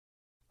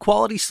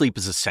Quality sleep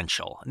is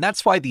essential, and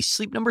that's why the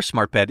Sleep Number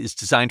Smart Bed is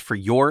designed for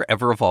your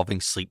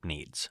ever-evolving sleep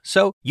needs.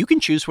 So you can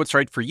choose what's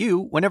right for you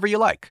whenever you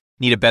like.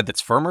 Need a bed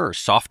that's firmer or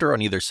softer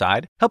on either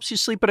side? Helps you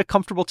sleep at a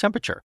comfortable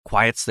temperature,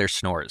 quiets their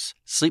snores.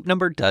 Sleep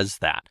Number does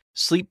that.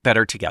 Sleep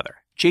better together.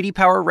 J.D.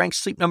 Power ranks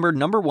Sleep Number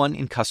 #1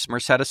 in customer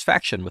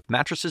satisfaction with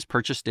mattresses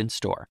purchased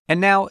in-store.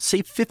 And now,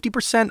 save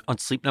 50% on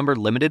Sleep Number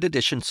limited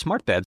edition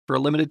smart beds for a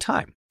limited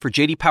time. For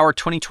J.D. Power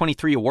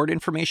 2023 award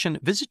information,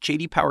 visit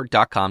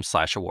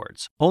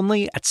jdpower.com/awards.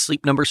 Only at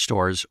Sleep Number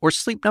stores or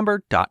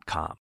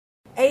sleepnumber.com.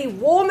 A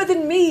warmer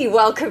than me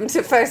welcome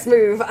to First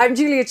Move. I'm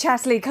Julia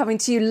Chatterley coming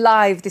to you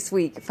live this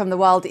week from the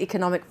World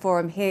Economic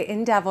Forum here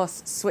in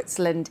Davos,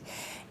 Switzerland.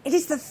 It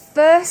is the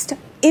first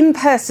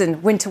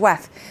in-person Winter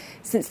WEF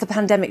since the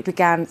pandemic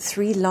began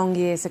 3 long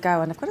years ago.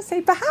 And I've got to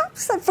say,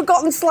 perhaps I've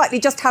forgotten slightly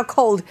just how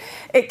cold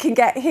it can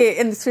get here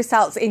in the Swiss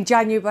Alps in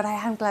January, but I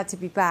am glad to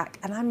be back.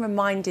 And I'm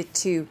reminded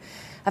too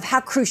of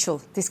how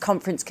crucial this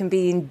conference can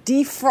be in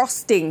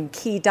defrosting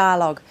key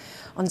dialogue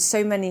on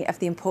so many of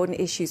the important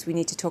issues we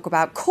need to talk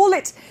about. Call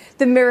it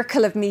the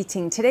miracle of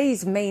meeting.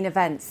 Today's main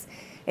events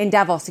in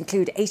Davos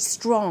include a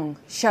strong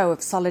show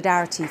of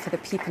solidarity for the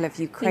people of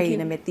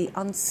Ukraine amid the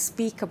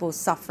unspeakable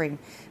suffering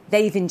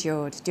they've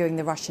endured during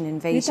the Russian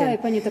invasion.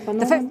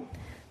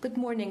 Good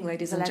morning,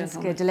 ladies and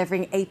gentlemen.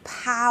 Delivering a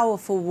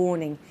powerful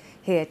warning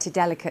here to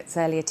delegates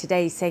earlier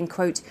today, saying,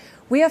 quote,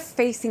 "We are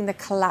facing the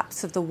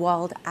collapse of the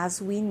world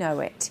as we know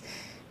it."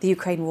 The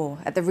Ukraine war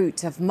at the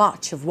root of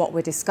much of what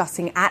we're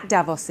discussing at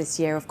Davos this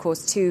year, of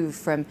course, too,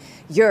 from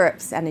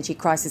Europe's energy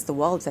crisis, the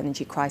world's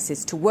energy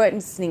crisis, to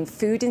worsening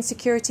food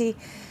insecurity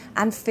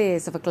and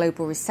fears of a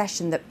global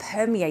recession that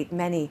permeate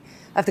many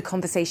of the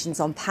conversations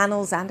on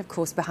panels and, of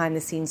course, behind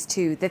the scenes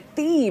too. The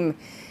theme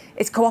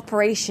is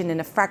cooperation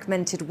in a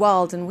fragmented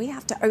world, and we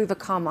have to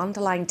overcome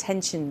underlying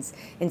tensions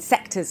in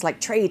sectors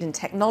like trade and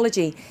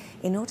technology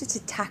in order to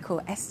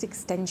tackle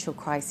existential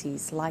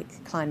crises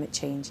like climate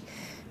change.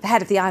 The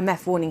head of the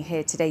IMF warning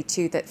here today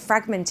too that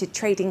fragmented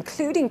trade,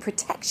 including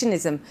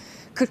protectionism,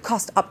 could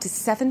cost up to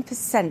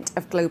 7%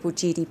 of global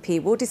GDP.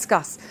 We'll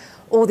discuss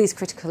all these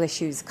critical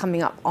issues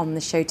coming up on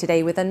the show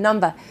today with a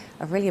number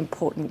of really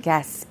important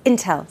guests.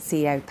 Intel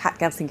CEO Pat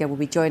Gelsinger will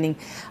be joining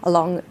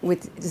along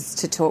with us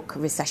to talk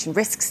recession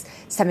risks,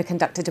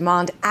 semiconductor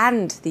demand,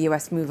 and the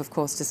US move, of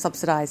course, to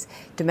subsidise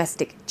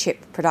domestic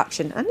chip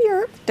production. And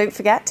Europe, don't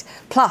forget.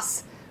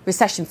 Plus,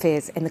 recession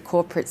fears in the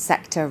corporate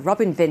sector.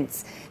 Robin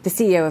Vince, the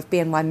CEO of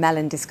BNY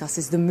Mellon,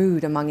 discusses the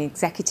mood among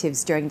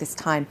executives during this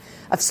time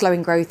of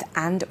slowing growth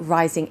and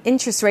rising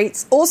interest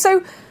rates.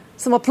 Also,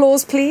 some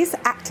applause, please.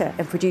 Actor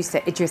and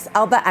producer Idris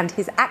Elba and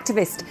his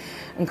activist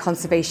and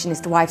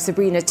conservationist wife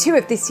Sabrina, 2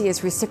 of this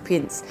year's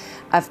recipients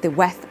of the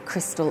WEF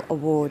Crystal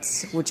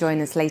Awards, will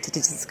join us later to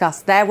discuss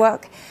their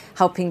work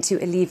helping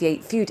to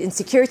alleviate food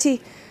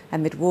insecurity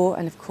amid war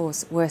and, of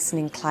course,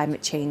 worsening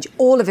climate change.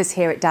 All of us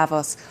here at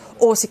Davos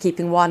also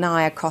keeping one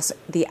eye across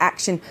the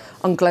action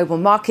on global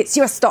markets.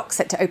 US stocks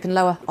set to open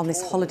lower on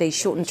this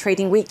holiday-shortened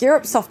trading week.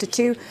 Europe softer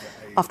too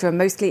after a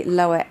mostly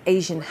lower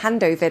Asian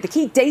handover. The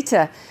key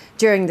data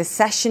during the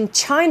session,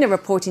 China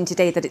reporting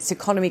today that its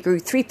economy grew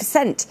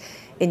 3%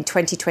 in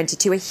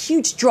 2022, a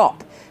huge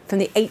drop from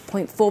the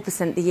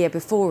 8.4% the year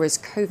before as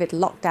COVID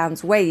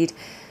lockdowns waned.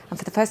 And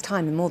for the first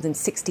time in more than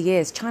 60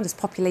 years, China's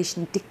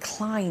population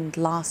declined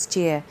last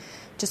year.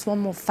 Just one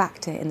more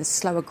factor in the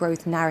slower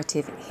growth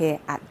narrative here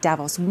at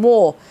Davos.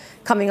 More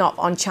coming up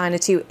on China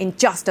too in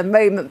just a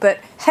moment. But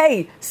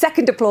hey,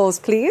 second applause,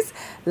 please.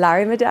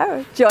 Larry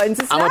Madero joins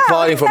us now. I'm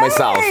applauding for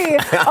myself.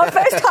 Our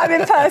first time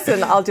in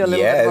person. I'll do a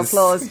little bit of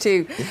applause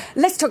too.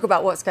 Let's talk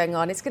about what's going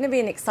on. It's going to be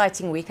an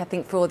exciting week, I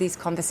think, for all these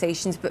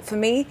conversations. But for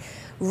me,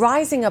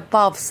 rising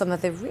above some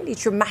of the really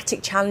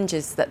dramatic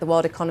challenges that the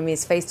world economy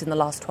has faced in the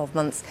last 12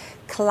 months,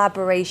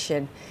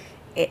 collaboration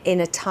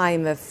in a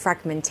time of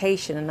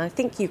fragmentation. And I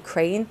think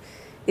Ukraine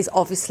is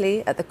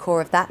obviously at the core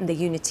of that and the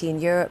unity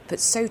in Europe, but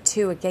so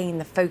too, again,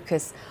 the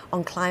focus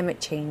on climate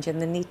change and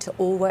the need to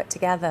all work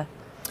together.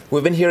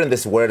 We've been hearing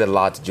this word a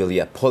lot,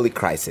 Julia,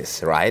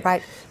 polycrisis, right?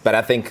 Right. But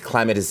I think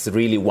climate is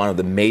really one of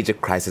the major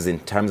crises in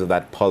terms of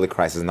that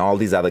polycrisis and all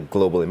these other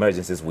global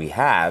emergencies we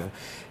have.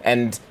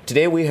 And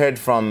today we heard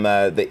from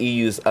the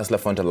EU's Ursula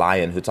von der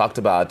Leyen, who talked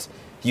about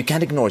you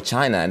can't ignore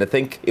China. And I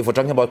think if we're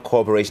talking about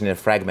cooperation in a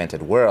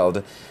fragmented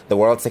world, the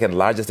world's second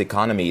largest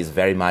economy is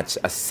very much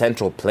a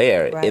central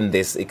player in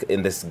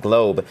this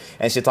globe.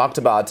 And she talked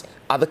about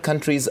other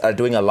countries are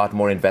doing a lot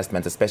more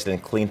investments, especially in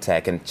clean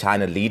tech, and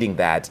China leading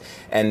that.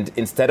 And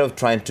instead of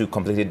trying to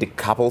completely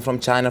decouple from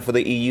China for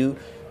the EU,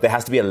 there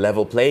has to be a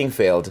level playing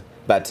field.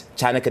 But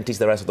China can teach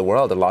the rest of the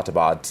world a lot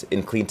about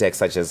in clean tech,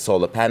 such as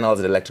solar panels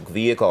and electric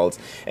vehicles.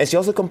 And she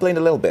also complained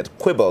a little bit,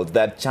 quibbled,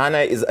 that China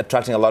is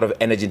attracting a lot of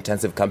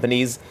energy-intensive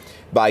companies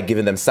by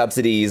giving them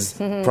subsidies,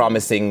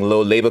 promising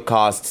low labor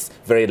costs,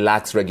 very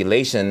lax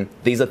regulation.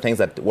 These are things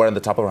that were on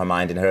the top of her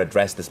mind in her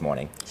address this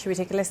morning. Should we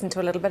take a listen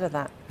to a little bit of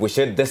that? We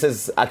should. This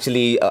is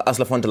actually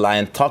Ursula von der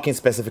Leyen talking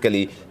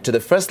specifically to the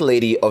First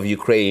Lady of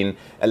Ukraine,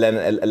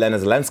 Elena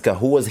Zelenska,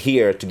 who was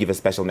here to give a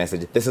special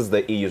message. This is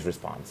the EU's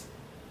response.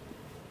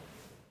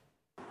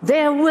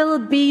 There will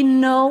be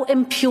no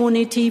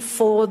impunity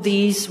for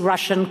these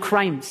Russian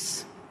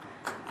crimes.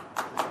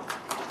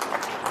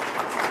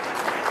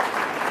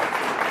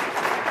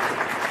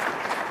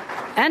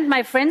 And,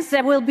 my friends,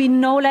 there will be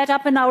no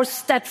let-up in our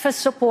steadfast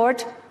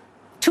support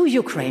to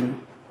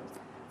Ukraine,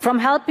 from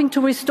helping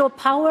to restore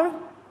power,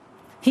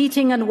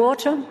 heating and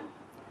water,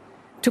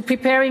 to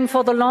preparing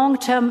for the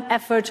long-term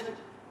effort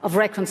of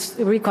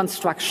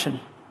reconstruction.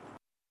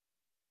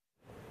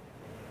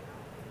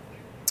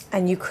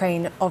 And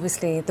Ukraine,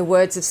 obviously, the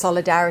words of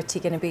solidarity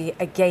are going to be,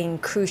 again,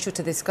 crucial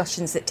to the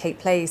discussions that take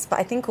place. But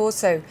I think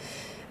also,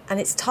 and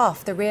it's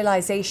tough, the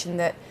realisation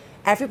that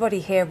everybody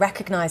here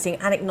recognising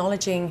and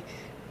acknowledging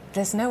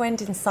there's no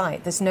end in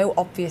sight. There's no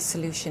obvious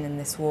solution in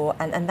this war.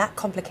 And that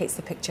complicates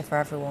the picture for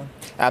everyone.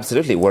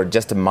 Absolutely. We're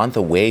just a month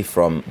away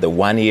from the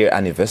one-year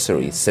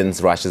anniversary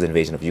since Russia's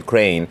invasion of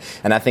Ukraine.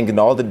 And I think in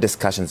all the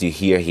discussions you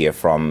hear here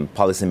from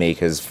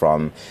policymakers,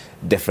 from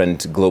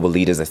different global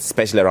leaders,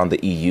 especially around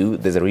the EU,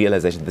 there's a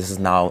realization this is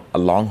now a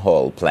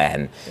long-haul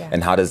plan. Yeah.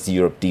 And how does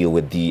Europe deal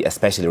with the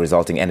especially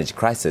resulting energy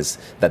crisis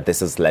that this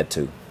has led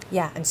to?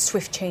 Yeah, and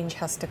swift change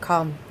has to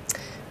come.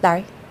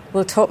 Larry?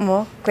 We'll talk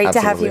more. Great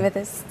Absolutely. To have you with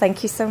us.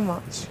 Thank you so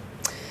much.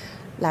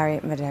 Larry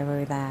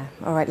Medero there.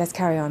 All right, let's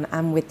carry on.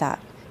 And with that,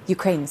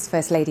 Ukraine's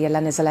First Lady,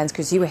 Olena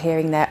Zelenska, as you were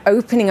hearing there,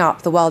 opening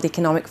up the World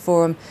Economic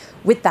Forum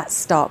with that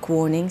stark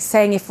warning,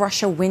 saying if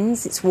Russia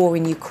wins its war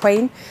in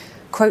Ukraine,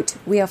 quote,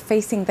 we are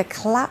facing the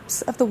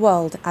collapse of the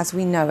world as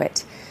we know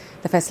it.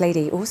 The First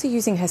Lady also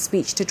using her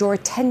speech to draw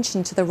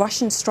attention to the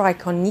Russian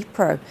strike on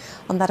Dnipro,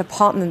 on that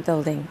apartment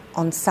building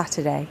on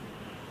Saturday.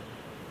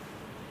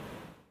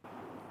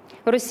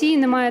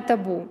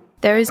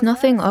 There is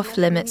nothing off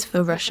limits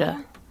for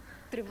Russia.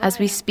 As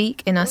we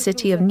speak in our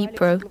city of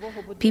Dnipro,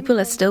 people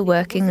are still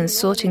working and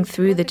sorting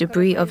through the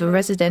debris of a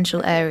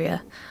residential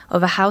area,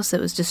 of a house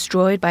that was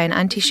destroyed by an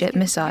anti-ship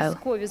missile.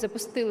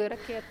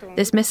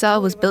 This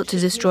missile was built to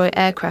destroy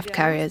aircraft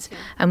carriers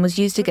and was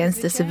used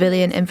against the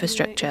civilian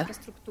infrastructure.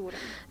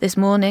 This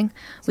morning,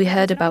 we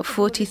heard about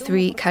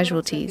 43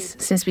 casualties.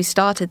 Since we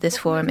started this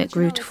forum, it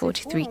grew to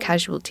 43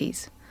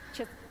 casualties.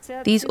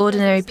 These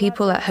ordinary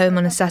people at home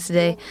on a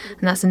Saturday,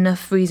 and that's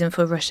enough reason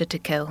for Russia to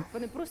kill.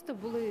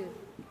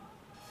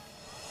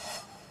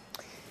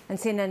 And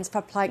CNN's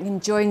Fred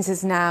Pleitgen joins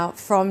us now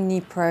from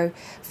Dnipro.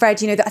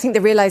 Fred, I think the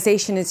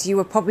realisation, as you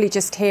were probably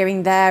just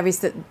hearing there, is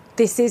that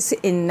this is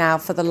in now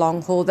for the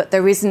long haul, that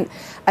there isn't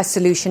a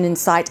solution in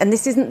sight. And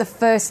this isn't the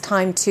first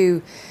time,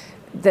 too,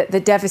 that the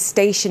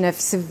devastation of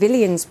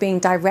civilians being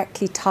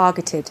directly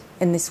targeted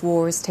in this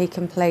war has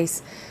taken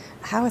place.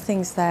 How are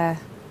things there?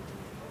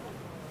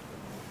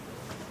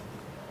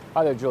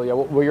 Hi there, Julia.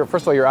 Well,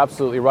 first of all, you're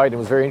absolutely right. It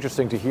was very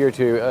interesting to hear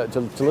to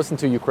listen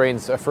to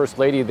Ukraine's First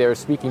Lady there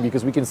speaking,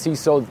 because we can see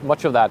so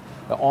much of that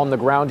on the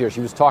ground here.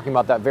 She was talking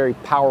about that very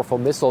powerful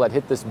missile that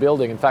hit this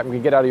building. In fact, we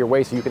can get out of your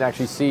way so you can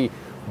actually see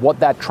what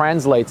that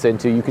translates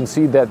into. You can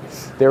see that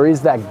there is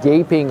that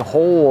gaping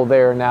hole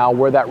there now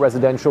where that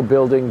residential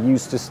building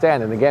used to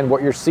stand. And again,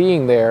 what you're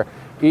seeing there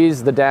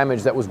is the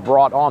damage that was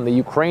brought on, the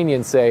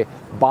Ukrainians say,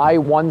 by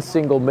one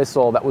single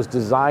missile that was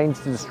designed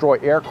to destroy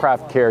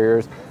aircraft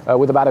carriers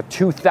with about a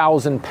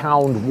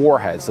 2,000-pound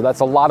warhead. So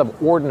that's a lot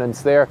of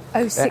ordnance there.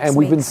 And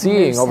we've been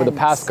seeing over the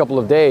past couple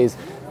of days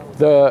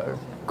the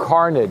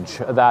carnage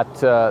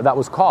that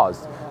was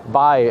caused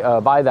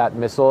by that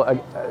missile.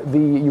 The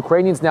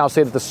Ukrainians now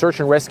say that the search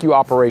and rescue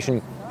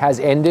operation has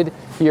ended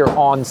here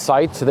on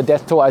site. So the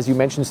death toll, as you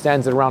mentioned,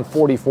 stands at around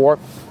 44.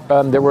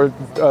 There were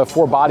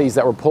 4 bodies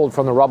that were pulled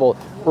from the rubble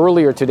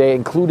earlier today,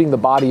 including the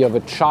body of a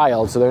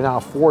child. So there are now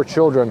 4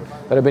 children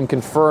that have been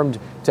confirmed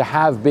to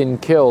have been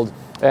killed.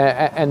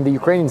 And the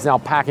Ukrainians now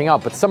packing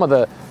up. But some of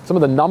the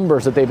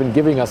numbers that they've been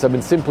giving us have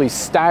been simply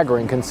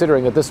staggering,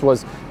 considering that this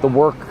was the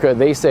work,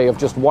 they say, of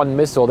just one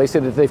missile. They say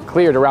that they've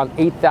cleared around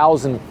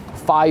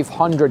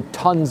 8,500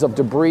 tons of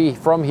debris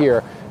from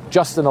here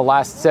just in the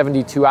last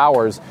 72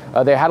 hours.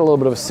 They had a little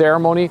bit of a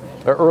ceremony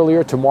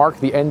earlier to mark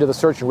the end of the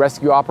search and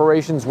rescue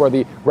operations, where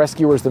the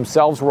rescuers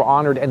themselves were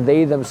honored, and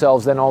they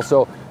themselves then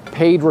also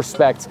paid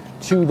respect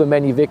to the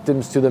many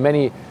victims, to the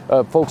many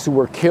folks who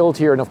were killed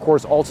here, and of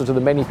course also to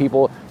the many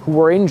people who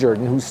were injured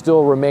and who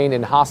still remain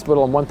in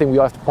hospital. And one thing we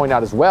have to point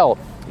out as well,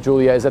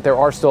 Julia, is that there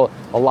are still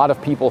a lot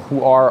of people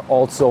who are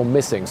also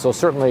missing. So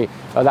certainly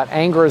that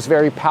anger is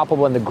very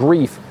palpable, and the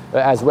grief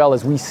as well,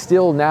 as we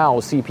still now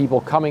see people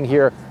coming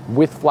here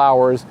with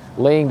flowers,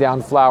 laying down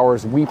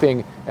flowers,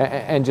 weeping,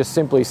 and just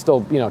simply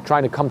still,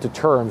 trying to come to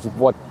terms with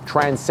what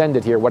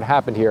transcended here, what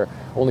happened here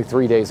only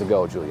 3 days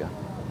ago, Julia.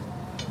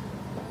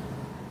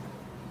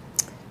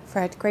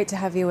 Fred, great to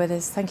have you with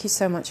us. Thank you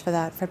so much for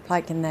that. Fred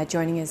Pleitgen there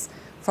joining us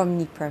from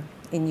Dnipro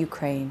in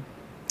Ukraine.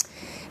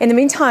 In the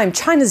meantime,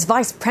 China's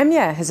vice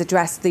premier has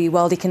addressed the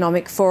World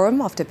Economic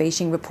Forum after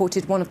Beijing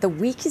reported one of the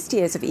weakest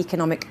years of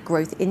economic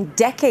growth in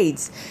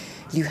decades.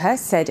 Liu He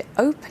said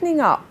opening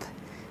up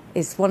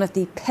is one of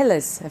the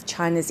pillars of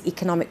China's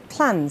economic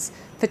plans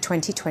for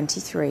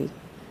 2023.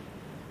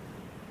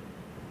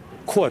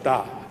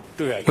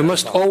 We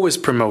must always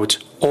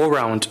promote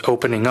all-round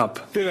opening up.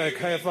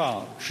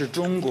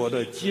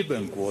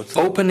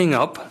 Opening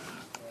up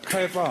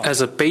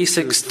as a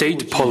basic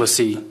state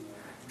policy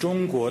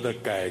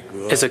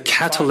is a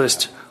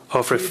catalyst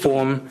of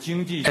reform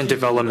and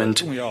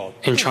development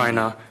in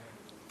China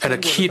and a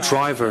key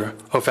driver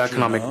of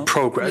economic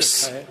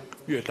progress.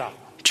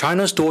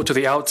 China's door to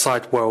the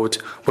outside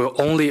world will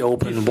only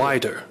open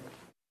wider.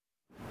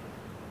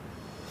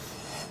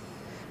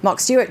 Mark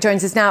Stewart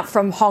joins us now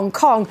from Hong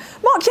Kong.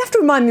 Mark, you have to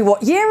remind me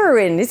what year we're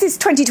in. Is this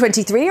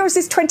 2023 or is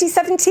this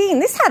 2017?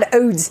 This had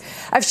odes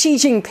of Xi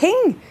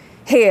Jinping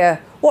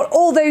here,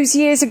 all those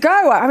years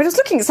ago. I was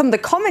looking at some of the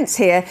comments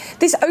here.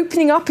 This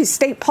opening up his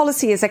state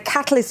policy as a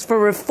catalyst for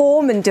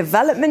reform and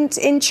development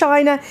in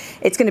China.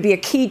 It's going to be a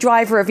key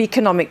driver of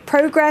economic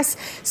progress.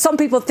 Some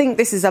people think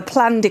this is a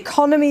planned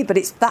economy, but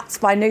that's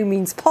by no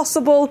means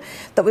possible,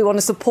 that we want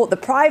to support the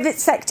private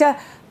sector.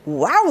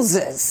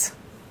 Wowzers.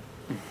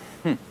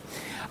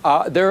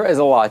 There is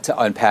a lot to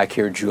unpack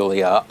here,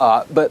 Julia,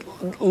 but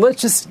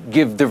let's just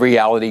give the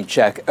reality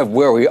check of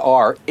where we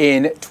are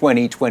in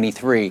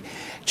 2023.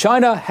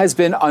 China has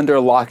been under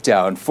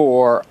lockdown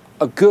for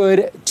a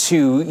good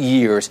 2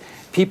 years.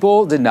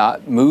 People did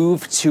not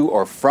move to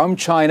or from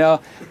China.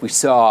 We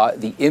saw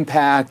the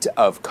impact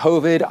of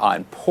COVID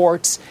on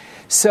ports.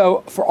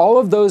 So for all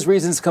of those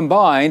reasons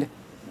combined,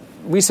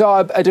 we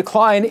saw a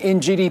decline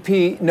in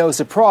GDP, no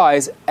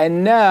surprise,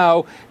 and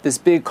now this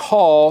big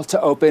call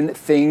to open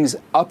things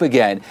up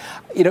again.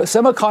 You know,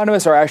 some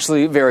economists are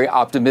actually very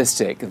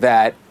optimistic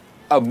that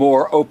a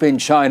more open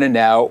China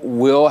now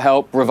will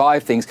help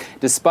revive things,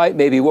 despite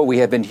maybe what we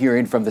have been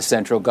hearing from the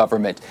central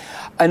government.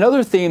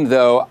 Another theme,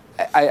 though,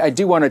 I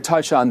do want to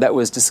touch on that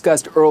was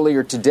discussed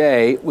earlier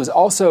today was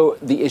also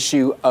the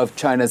issue of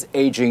China's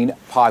aging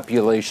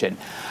population.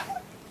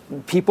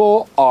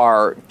 People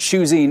are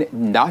choosing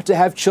not to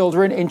have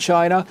children in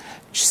China.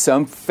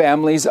 Some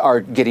families are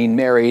getting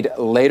married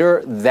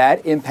later.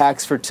 That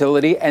impacts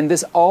fertility. And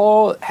this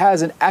all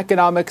has an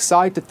economic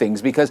side to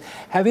things because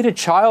having a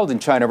child in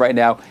China right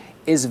now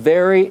is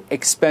very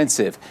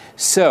expensive.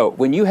 So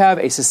when you have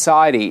a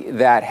society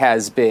that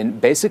has been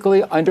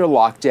basically under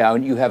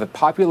lockdown, you have a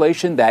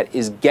population that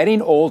is getting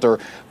older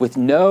with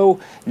no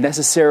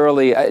next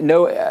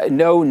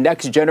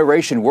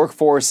generation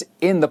workforce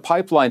in the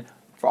pipeline.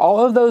 For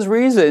all of those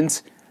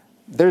reasons,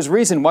 there's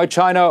reason why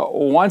China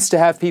wants to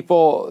have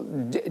people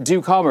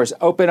do commerce,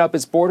 open up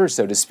its borders,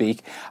 so to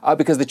speak,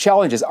 because the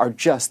challenges are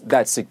just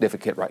that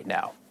significant right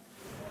now.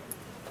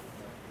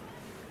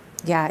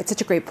 Yeah, it's such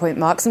a great point,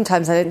 Mark.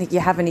 Sometimes I don't think you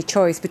have any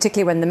choice,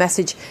 particularly when the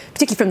message,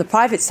 particularly from the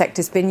private sector,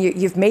 has been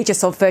you've made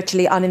yourself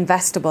virtually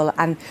uninvestable.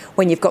 And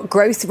when you've got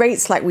growth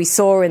rates like we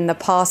saw in the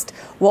past,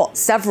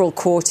 several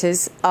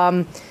quarters,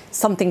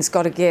 something's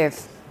got to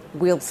give.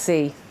 We'll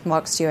see.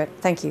 Mark Stewart,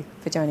 thank you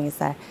for joining us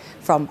there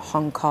from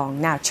Hong Kong.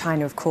 Now,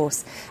 China, of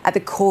course, at the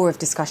core of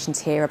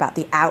discussions here about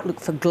the outlook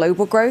for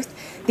global growth,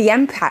 the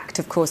impact,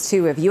 of course,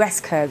 too, of US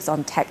curbs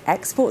on tech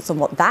exports and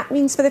what that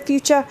means for the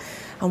future,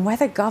 and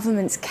whether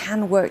governments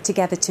can work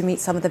together to meet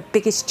some of the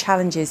biggest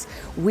challenges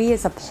we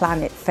as a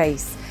planet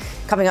face.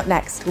 Coming up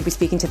next, we'll be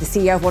speaking to the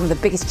CEO of one of the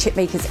biggest chip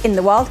makers in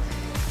the world,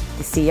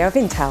 the CEO of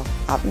Intel,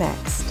 up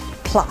next.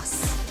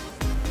 Plus,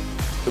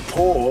 the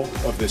poor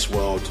of this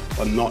world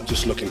are not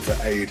just looking for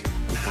aid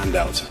and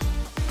handouts.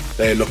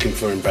 They are looking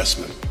for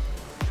investment.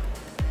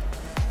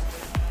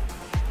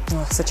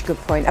 Oh, such a good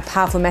point. A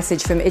powerful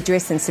message from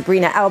Idris and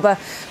Sabrina Elba,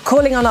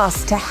 calling on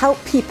us to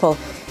help people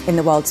in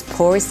the world's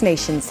poorest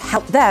nations,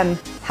 help them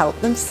help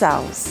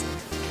themselves.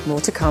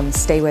 More to come.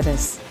 Stay with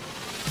us.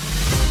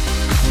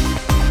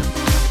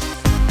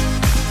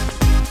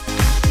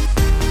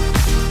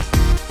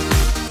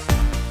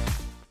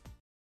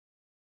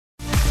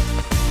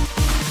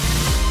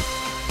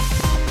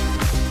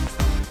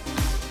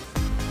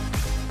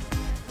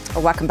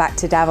 Welcome back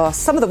to Davos.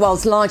 Some of the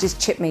world's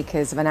largest chip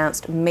makers have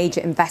announced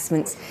major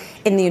investments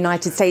in the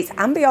United States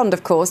and beyond,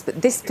 of course,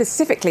 but this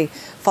specifically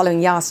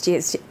following last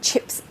year's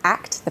CHIPS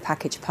Act. The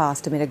package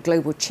passed amid a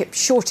global chip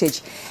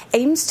shortage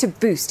aims to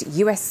boost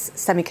US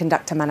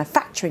semiconductor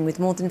manufacturing with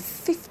more than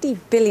 $50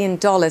 billion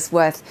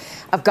worth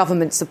of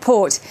government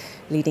support.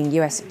 Leading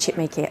US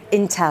chipmaker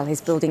Intel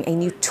is building a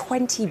new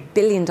 $20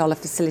 billion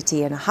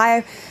facility in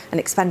Ohio and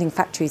expanding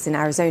factories in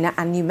Arizona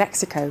and New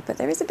Mexico. But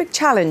there is a big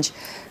challenge: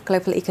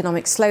 global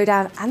economic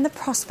slowdown and the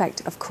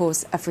prospect, of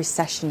course, of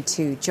recession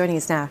too. Joining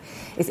us now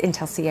is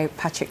Intel CEO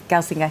Patrick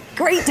Gelsinger.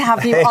 Great to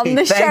have you on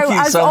the show,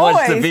 as always.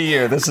 Thank you so much to be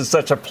here. This is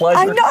such a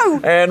pleasure. I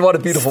know. And what a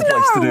beautiful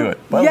place to do it.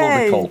 Well, a little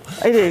bit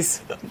cold. It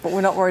is, but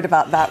we're not worried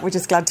about that. We're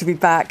just glad to be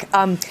back.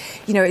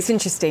 It's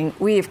interesting.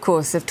 We, of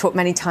course, have talked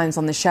many times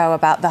on the show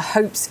about the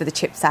hopes for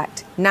the CHIPS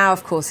Act. Now,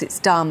 of course, it's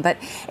done, but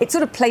it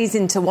sort of plays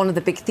into one of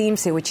the big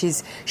themes here, which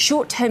is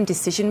short-term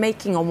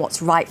decision-making on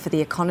what's right for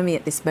the economy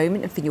at this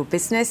moment and for your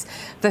business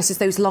versus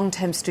those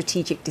long-term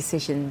strategic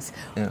decisions.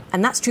 Yeah.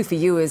 And that's true for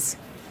you as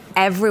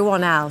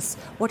everyone else.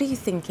 What are you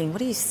thinking?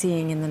 What are you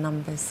seeing in the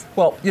numbers?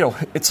 Well,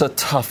 it's a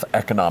tough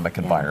economic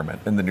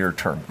environment in the near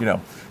term.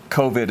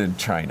 COVID in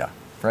China,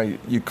 right?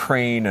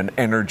 Ukraine and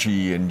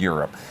energy in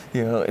Europe,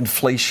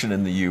 inflation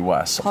in the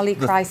U.S.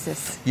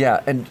 Poly-crisis.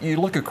 Yeah, and you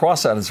look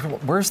across that and say,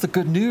 where's the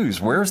good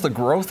news? Where's the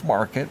growth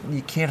market?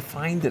 You can't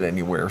find it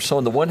anywhere. So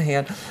on the one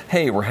hand,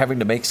 hey, we're having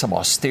to make some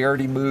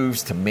austerity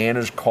moves to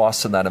manage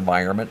costs in that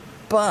environment.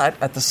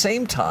 But at the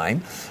same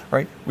time,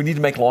 right, we need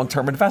to make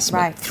long-term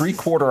investment. Right.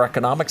 3-quarter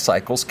economic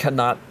cycles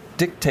cannot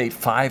dictate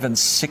 5- and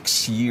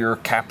 6-year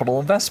capital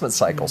investment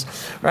cycles.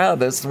 Well,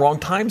 that's the wrong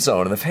time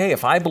zone. And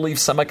if I believe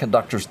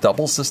semiconductors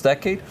doubles this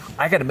decade,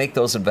 I got to make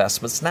those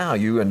investments now.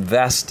 You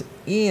invest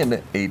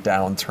in a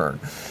downturn.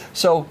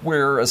 So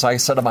as I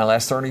said on my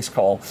last earnings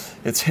call,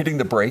 it's hitting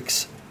the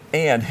brakes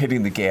and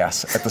hitting the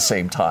gas at the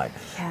same time.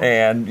 Yeah.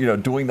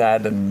 And, doing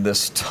that in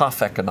this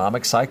tough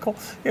economic cycle,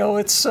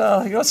 it's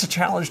a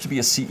challenge to be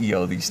a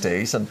CEO these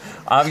days. And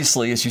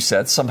obviously, as you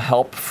said, some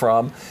help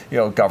from,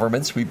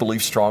 governments. We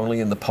believe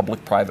strongly in the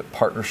public-private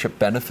partnership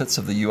benefits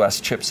of the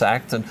U.S. CHIPS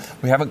Act, and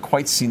we haven't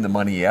quite seen the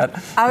money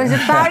yet. I was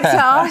about to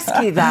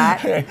ask you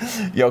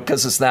that.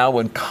 Because it's now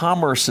in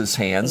Commerce's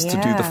hands to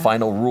do the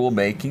final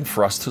rulemaking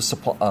for us to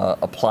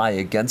apply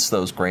against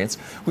those grants.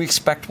 We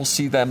expect we'll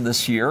see them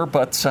this year,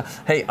 but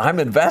hey, I'm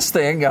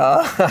investing.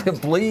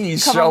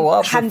 Please show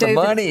up with the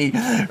money,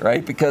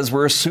 right? Because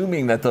we're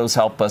assuming that those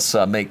help us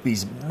make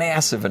these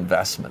massive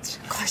investments.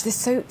 Gosh,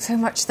 there's so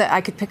much that I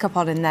could pick up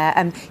on in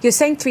there. You're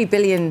saying $3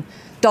 billion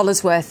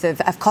worth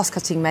of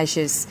cost-cutting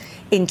measures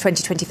in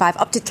 2025,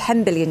 up to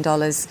 $10 billion.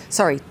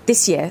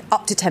 This year,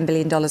 up to $10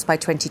 billion by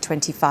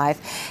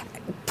 2025.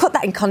 Put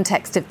that in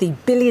context of the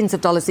billions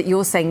of dollars that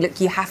you're saying, look,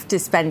 you have to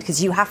spend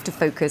because you have to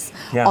focus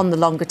on the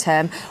longer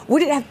term.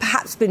 Would it have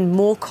perhaps been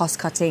more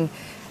cost-cutting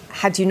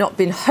had you not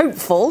been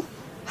hopeful,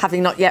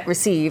 having not yet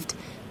received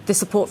the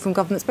support from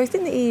governments, both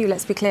in the EU,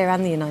 let's be clear,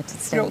 and the United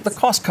States? The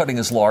cost cutting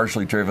is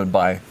largely driven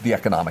by the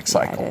economic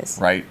cycle,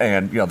 right?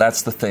 And,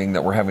 that's the thing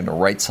that we're having to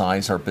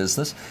right-size our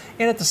business.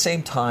 And at the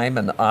same time,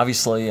 and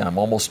obviously I'm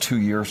almost 2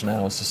 years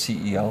now as the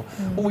CEO,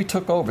 when we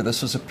took over,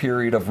 this was a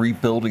period of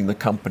rebuilding the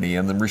company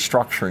and then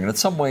restructuring. And in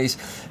some ways,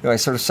 I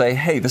sort of say,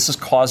 hey, this is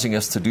causing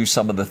us to do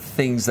some of the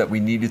things that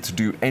we needed to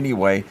do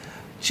anyway,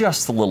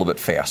 just a little bit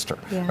faster,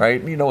 right?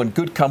 And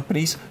good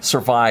companies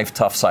survive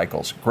tough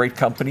cycles. Great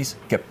companies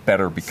get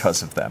better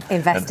because of them.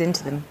 Invest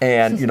into them.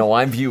 And,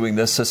 I'm viewing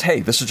this as, hey,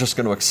 this is just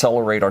going to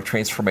accelerate our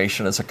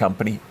transformation as a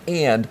company,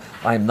 and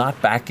I'm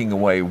not backing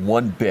away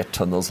one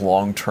bit on those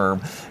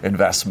long-term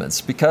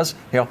investments because,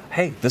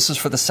 hey, this is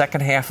for the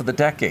second half of the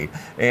decade,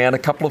 and a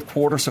couple of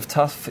quarters of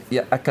tough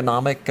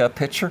economic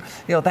picture,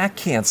 that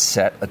can't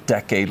set a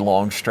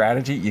decade-long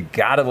strategy. You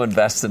got to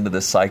invest into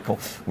this cycle.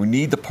 We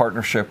need the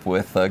partnership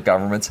with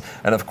government.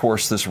 And of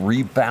course, this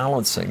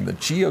rebalancing, the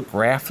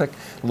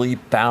geographically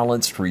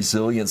balanced,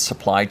 resilient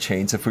supply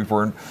chains. If we've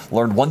learned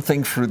one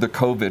thing through the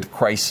COVID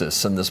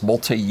crisis and this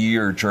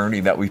multi-year journey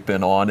that we've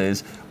been on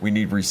is we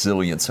need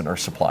resilience in our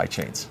supply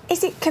chains.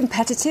 Is it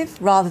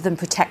competitive rather than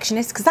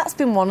protectionist? Because that's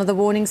been one of the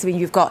warnings. I mean,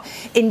 you've got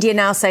India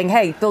now saying,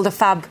 hey, build a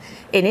fab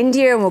in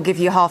India and we'll give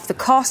you half the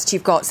cost.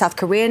 You've got South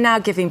Korea now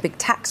giving big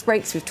tax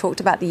breaks. We've talked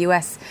about the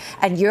US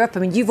and Europe.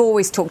 I mean, you've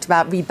always talked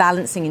about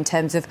rebalancing in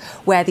terms of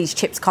where these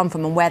chips come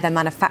from and where they're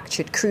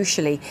manufactured,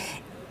 crucially.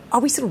 Are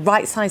we sort of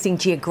right-sizing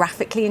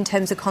geographically in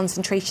terms of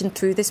concentration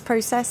through this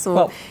process,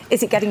 or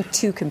is it getting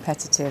too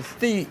competitive?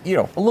 A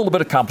little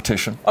bit of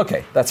competition.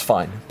 Okay, that's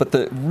fine. But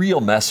the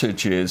real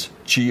message is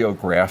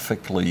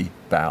geographically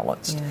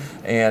balanced.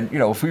 And,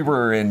 if we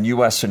were in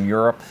U.S. and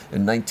Europe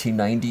in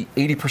 1990,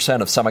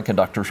 80% of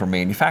semiconductors were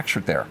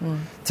manufactured there.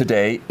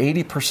 Today,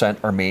 80%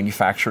 are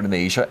manufactured in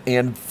Asia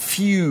and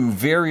few,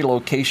 very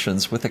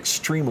locations with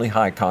extremely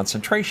high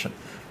concentration.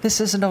 This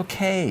isn't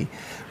okay,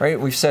 right?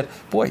 We've said,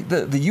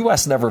 the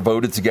U.S. never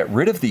voted to get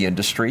rid of the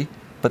industry,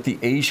 but the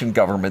Asian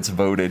governments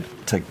voted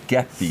to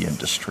get the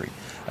industry.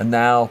 And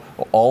now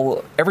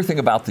everything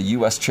about the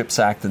U.S. CHIPS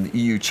Act and the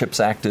EU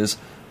CHIPS Act is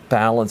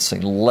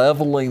balancing,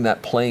 leveling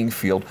that playing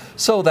field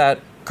so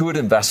that good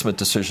investment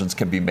decisions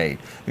can be made.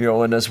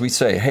 And as we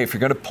say, hey, if you're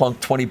going to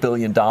plunk $20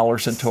 billion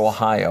into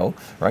Ohio,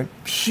 right,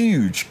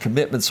 huge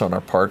commitments on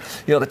our part,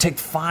 that take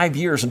 5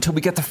 years until we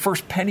get the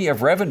first penny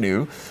of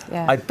revenue,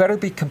 I better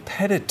be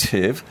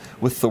competitive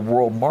with the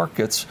world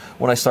markets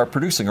when I start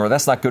producing, or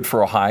that's not good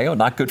for Ohio,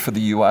 not good for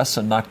the U.S.,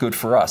 and not good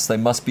for us. They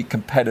must be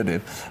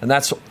competitive. And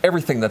that's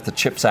everything that the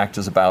CHIPS Act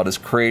is about, is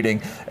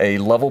creating a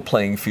level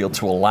playing field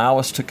to allow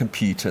us to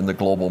compete in the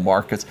global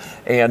markets.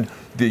 And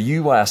the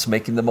U.S.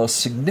 making the most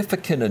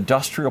significant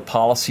industrial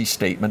policy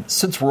statement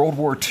since World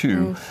War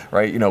II,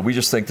 right? We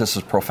just think this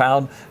is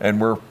profound, and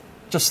we're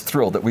just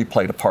thrilled that we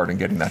played a part in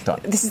getting that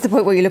done. This is the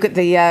point where you look at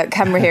the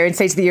camera here and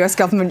say to the U.S.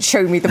 government,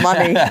 show me the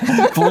money.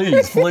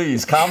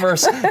 Please.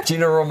 Commerce,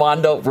 Gina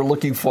Raimondo, we're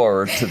looking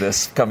forward to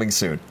this coming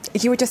soon.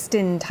 You were just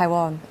in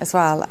Taiwan as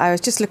well. I was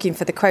just looking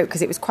for the quote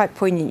because it was quite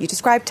poignant. You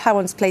described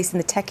Taiwan's place in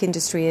the tech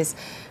industry as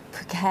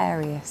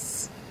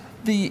precarious.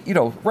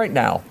 Right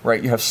now,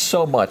 right, you have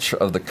so much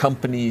of the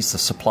companies, the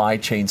supply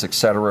chains, et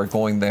cetera,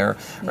 going there,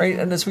 right?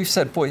 And as we've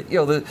said,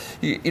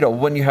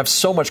 when you have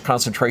so much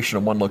concentration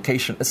in one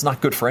location, it's not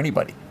good for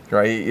anybody.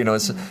 right? You know,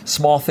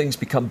 small things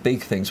become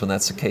big things when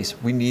that's the case.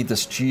 We need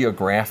this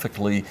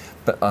geographically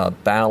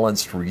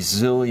balanced,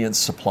 resilient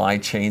supply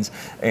chains,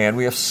 and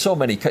we have so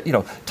many. You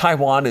know,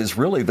 Taiwan is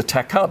really the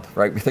tech hub,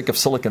 right? We think of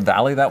Silicon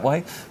Valley that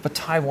way, but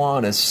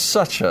Taiwan is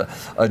such a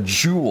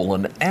jewel,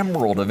 an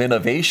emerald of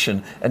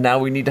innovation, and now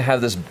we need to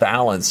have this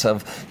balance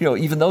of, you know,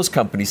 even those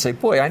companies say,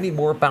 boy, I need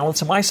more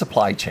balance in my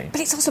supply chain.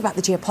 But it's also about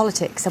the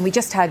geopolitics, and we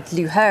just had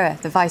Liu He,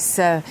 the Vice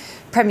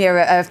Premier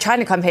of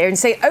China, come here and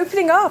say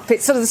opening up.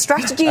 It's sort of the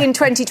strategy in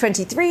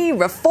 2023,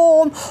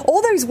 reform,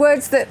 all those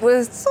words that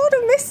were sort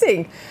of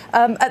missing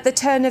at the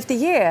turn of the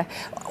year.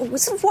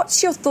 Sort of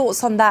what's your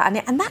thoughts on that?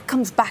 And that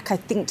comes back, I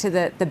think, to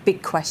the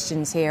big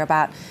questions here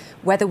about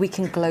whether we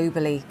can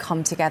globally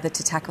come together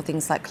to tackle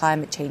things like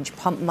climate change,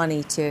 pump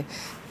money to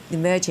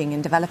emerging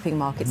and developing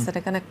markets that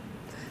are going to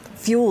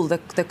fuel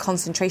the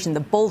concentration,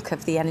 the bulk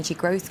of the energy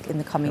growth in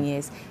the coming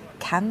years.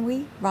 Can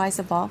we rise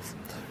above?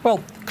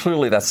 Well,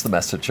 clearly that's the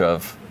message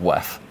of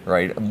WEF,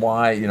 right? And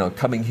why, you know,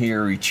 coming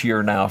here each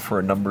year now for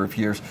a number of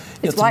years.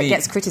 It's why it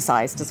gets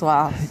criticized as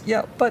well.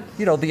 Yeah, but,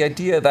 you know, the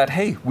idea that,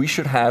 hey, we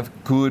should have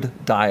good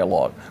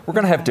dialogue. We're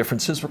going to have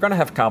differences. We're going to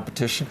have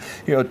competition,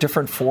 you know,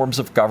 different forms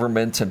of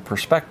government and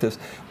perspectives.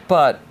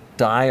 But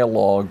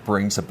dialogue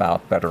brings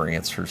about better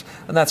answers.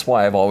 And that's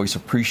why I've always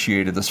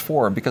appreciated this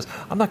forum, because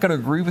I'm not going to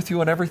agree with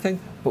you on everything,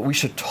 but we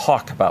should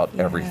talk about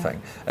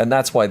everything. And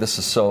that's why this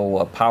is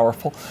so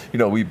powerful. You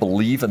know, we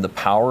believe in the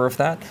power of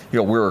that. You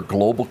know, we're a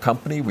global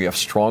company. We have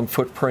strong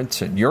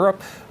footprints in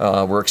Europe.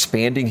 We're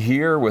expanding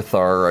here with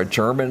our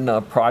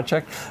German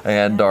project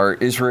and our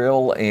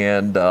Israel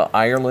and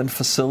Ireland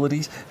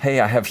facilities.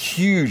 Hey, I have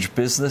huge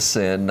business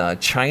in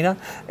China,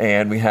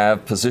 and we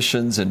have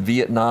positions in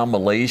Vietnam,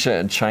 Malaysia,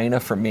 and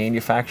China for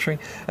manufacturing.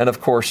 And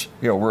of course,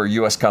 you know, we're a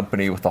U.S.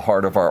 company with the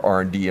heart of our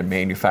R&D and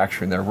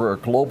manufacturing there. We're a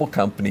global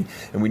company,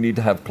 and we need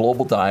to have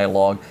global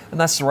dialogue, and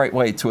that's the right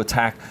way to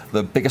attack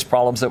the biggest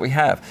problems that we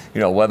have.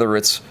 You know, whether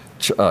it's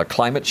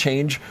climate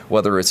change,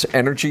 whether it's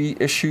energy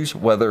issues,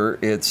 whether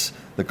it's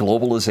the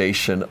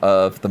globalization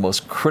of the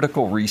most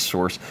critical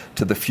resource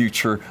to the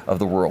future of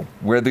the world.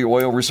 Where the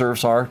oil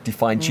reserves are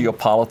defined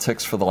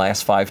geopolitics for the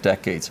last 5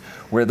 decades.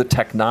 Where the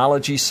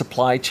technology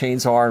supply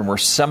chains are and where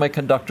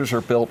semiconductors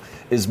are built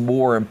is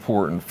more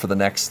important for the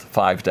next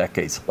 5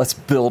 decades. Let's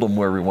build them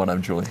where we want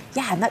them, Julie.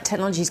 Yeah, and that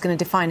technology is going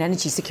to define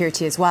energy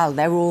security as well.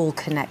 They're all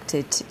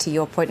connected to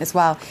your point as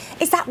well.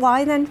 Is that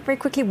why then, very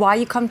quickly, why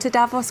you come to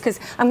Davos? Because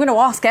I'm going to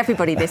ask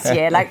everybody this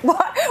year, like,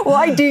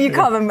 why do you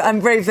come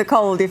and brave the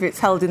cold if it's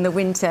held in the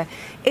winter?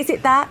 Is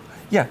it that?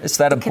 Yeah, it's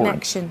that important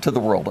connection to the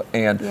world.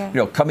 And, you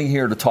know, coming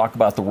here to talk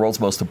about the world's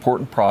most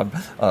important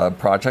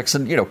projects,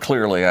 and, you know,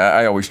 clearly,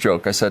 I always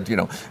joke, I said, you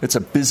know, it's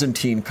a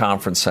Byzantine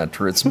conference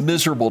center. It's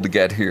miserable to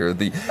get here.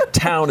 The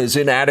town is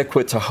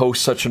inadequate to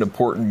host such an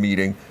important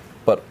meeting,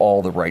 but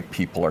all the right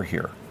people are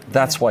here.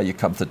 That's why you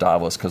come to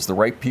Davos, because the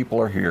right people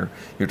are here.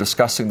 You're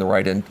discussing the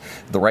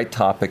right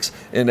topics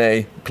in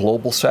a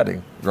global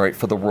setting, right,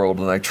 for the world.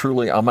 And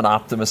I'm an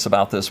optimist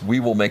about this. We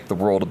will make the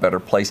world a better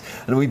place.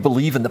 And we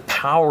believe in the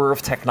power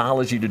of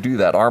technology to do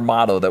that. Our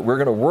motto that we're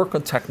going to work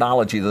on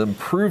technology that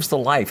improves the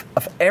life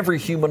of every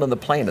human on the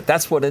planet.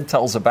 That's what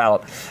Intel's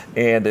about.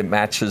 And it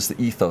matches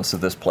the ethos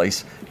of this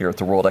place here at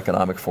the World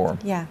Economic Forum.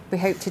 Yeah, we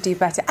hope to do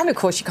better. And of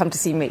course, you come to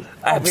see me.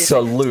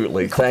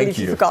 Absolutely. Thank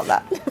you. You forgot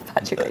that.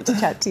 Patrick, great to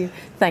chat to you.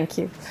 Thank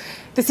you.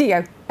 The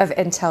CEO of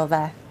Intel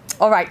there.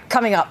 All right,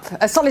 coming up,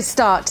 a solid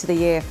start to the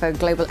year for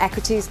global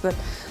equities, but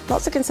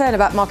lots of concern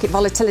about market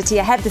volatility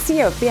ahead. The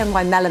CEO of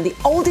BNY Mellon, the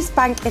oldest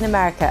bank in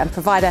America and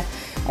provider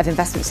of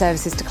investment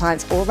services to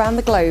clients all around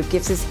the globe,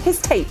 gives us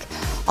his take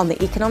on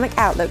the economic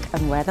outlook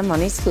and where the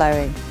money's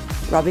flowing.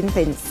 Robin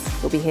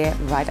Vince will be here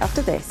right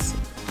after this.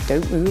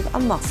 Don't move a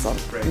muscle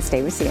and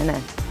stay with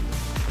CNN.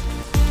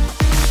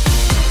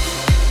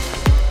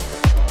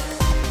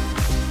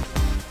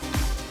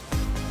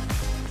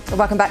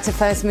 Welcome back to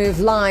First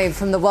Move, live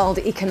from the World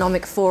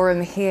Economic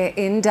Forum here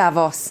in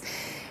Davos.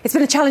 It's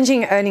been a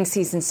challenging earnings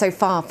season so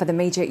far for the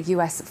major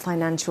US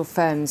financial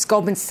firms.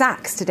 Goldman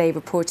Sachs today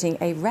reporting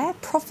a rare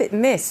profit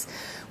miss,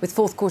 with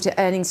fourth quarter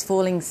earnings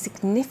falling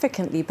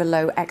significantly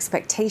below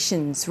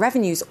expectations.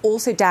 Revenues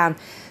also down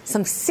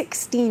some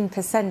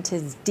 16%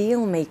 as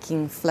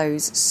deal-making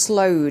flows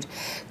slowed.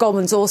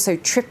 Goldman's also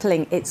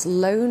tripling its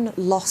loan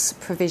loss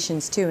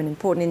provisions too, an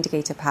important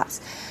indicator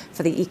perhaps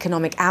for the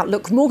economic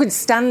outlook. Morgan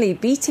Stanley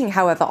beating,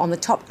 however, on the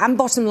top and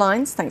bottom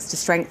lines thanks to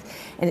strength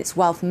in its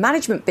wealth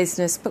management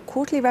business, but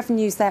quarterly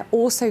revenues there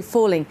also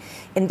falling,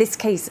 in this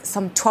case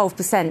some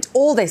 12%.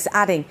 All this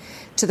adding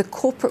to the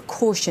corporate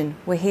caution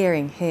we're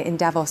hearing here in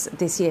Davos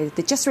this year.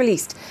 The just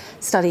released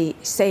study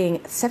saying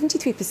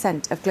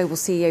 73% of global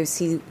CEOs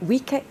see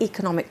weaker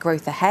economic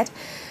growth ahead,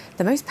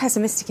 the most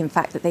pessimistic, in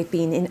fact, that they've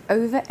been in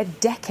over a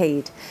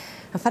decade.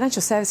 And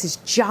financial services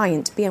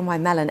giant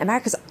BNY Mellon,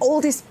 America's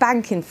oldest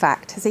bank, in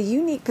fact, has a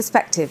unique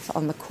perspective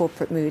on the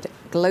corporate mood.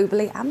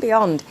 globally and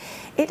beyond.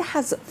 It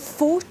has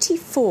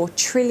 $44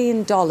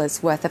 trillion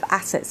worth of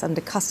assets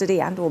under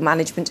custody and or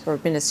management or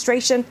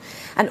administration,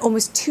 and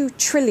almost $2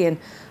 trillion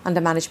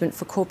under management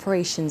for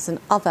corporations and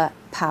other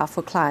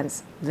powerful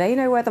clients. They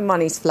know where the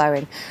money's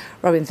flowing.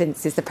 Robin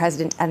Vince is the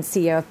president and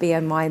CEO of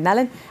BNY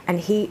Mellon, and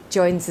he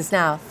joins us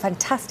now.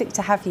 Fantastic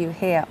to have you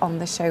here on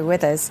the show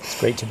with us. It's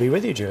great to be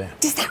with you, Julia.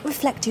 Does that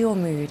reflect your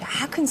mood?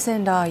 How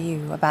concerned are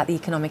you about the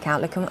economic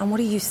outlook, and what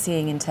are you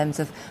seeing in terms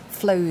of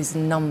flows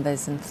and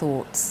numbers and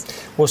thoughts?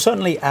 Well,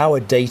 certainly our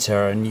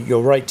data, and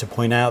you're right to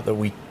point out that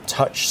we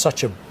touch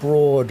such a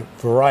broad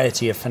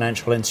variety of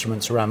financial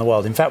instruments around the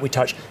world. In fact, we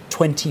touch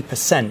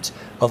 20%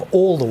 of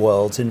all the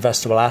world's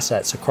investable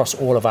assets across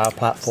all of our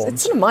platforms.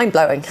 It's sort of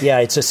mind-blowing. Yeah,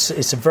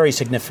 it's a very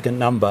significant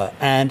number.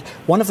 And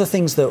one of the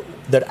things that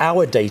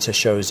our data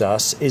shows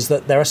us is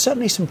that there are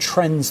certainly some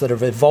trends that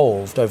have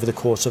evolved over the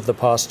course of the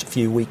past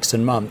few weeks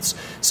and months.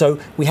 So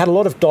we had a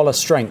lot of dollar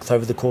strength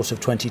over the course of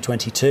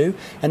 2022,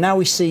 and now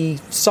we see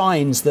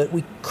signs that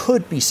we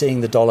could be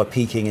seeing the dollar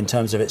peaking in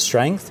terms of its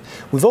strength.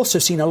 We've also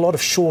seen a lot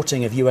of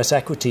shorting of US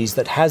equities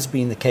that has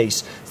been the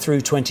case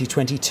through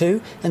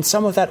 2022, and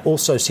some of that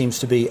also seems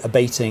to be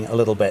abating a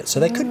little bit. So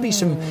there could be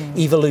some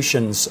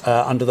evolutions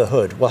under the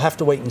hood. We'll have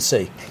to wait and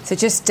see. So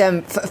just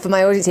for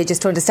my audience here,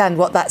 just to understand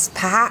what that's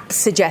perhaps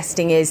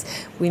suggesting is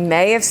we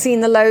may have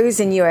seen the lows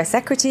in US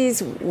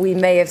equities, we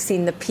may have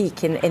seen the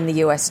peak in the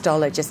US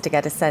dollar, just to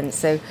get a sense.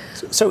 So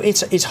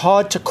it's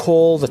hard to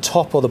call the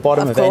top or the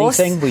bottom of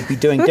anything. We'd be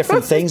doing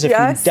different things if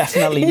we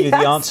definitely knew the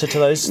answer to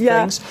those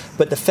things.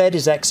 But the Fed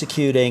is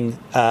executing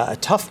a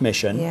tough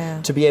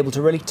mission to be able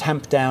to really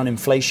tamp down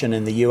inflation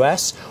in the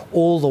US,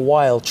 all the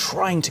while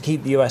trying to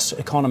keep the US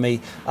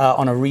economy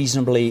on a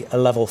reasonably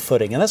level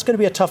footing. And that's going to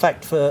be a tough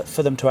act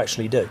for them to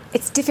actually do.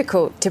 It's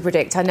difficult to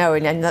predict, I know,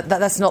 and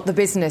that's not the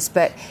business,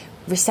 but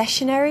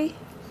recessionary?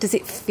 Does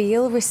it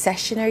feel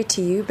recessionary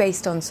to you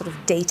based on sort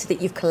of data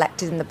that you've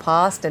collected in the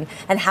past and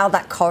how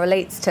that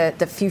correlates to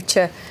the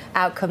future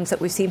outcomes that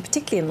we've seen,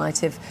 particularly in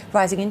light of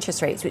rising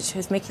interest rates, which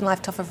is making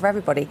life tougher for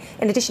everybody,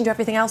 in addition to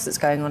everything else that's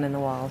going on in the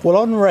world? Well,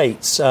 on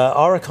rates,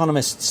 our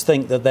economists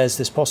think that there's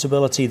this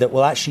possibility that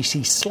we'll actually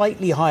see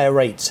slightly higher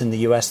rates in the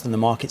US than the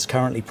market's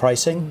currently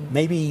pricing,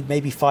 maybe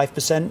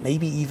 5%,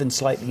 maybe even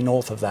slightly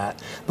north of that,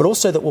 but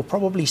also that we'll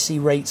probably see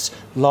rates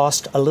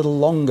last a little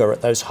longer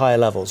at those higher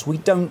levels. We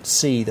don't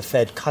see the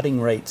Fed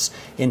cutting rates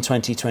in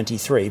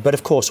 2023. But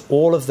of course,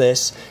 all of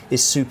this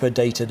is super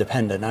data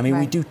dependent. I mean,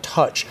 we do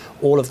touch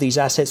all of these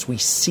assets. We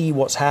see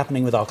what's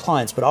happening with our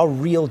clients. But our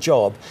real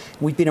job,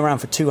 we've been around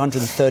for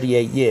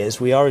 238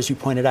 years. We are, as you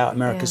pointed out,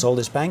 America's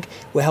oldest bank.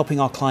 We're helping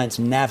our clients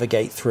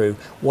navigate through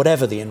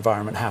whatever the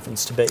environment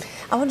happens to be.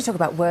 I want to talk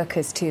about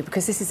workers too,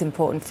 because this is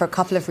important for a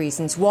couple of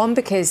reasons. One,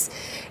 because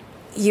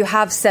you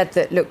have said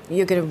that, look,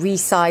 you're going to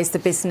resize the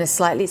business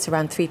slightly. It's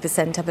around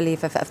 3%, I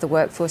believe, of the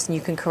workforce, and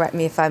you can correct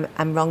me if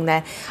I'm wrong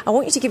there. I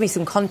want you to give me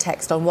some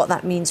context on what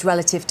that means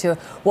relative to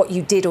what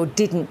you did or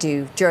didn't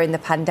do during the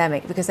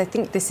pandemic, because I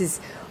think this is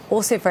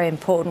also very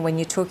important when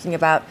you're talking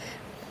about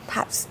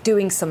perhaps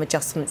doing some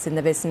adjustments in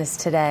the business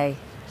today.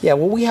 Yeah,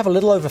 well, we have a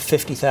little over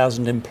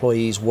 50,000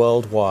 employees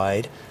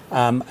worldwide,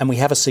 and we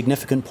have a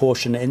significant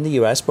portion in the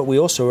US, but we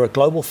also are a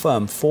global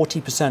firm.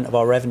 40% of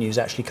our revenues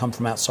actually come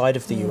from outside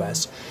of the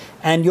US.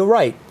 And you're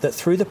right that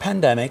through the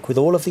pandemic, with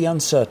all of the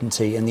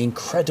uncertainty and the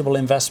incredible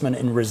investment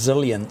in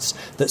resilience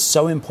that's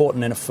so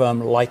important in a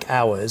firm like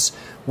ours,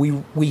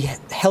 we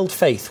held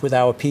faith with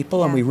our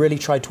people and we really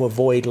tried to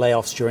avoid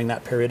layoffs during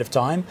that period of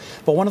time.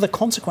 But one of the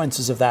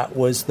consequences of that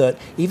was that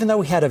even though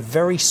we had a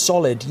very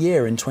solid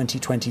year in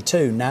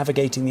 2022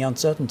 navigating the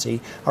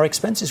uncertainty, our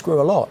expenses grew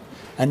a lot.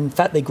 And in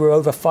fact, they grew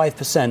over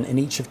 5% in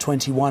each of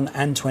 21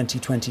 and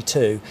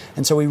 2022.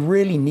 And so we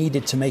really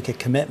needed to make a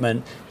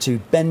commitment to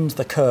bend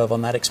the curve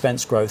on that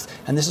expense growth.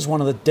 And this is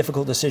one of the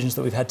difficult decisions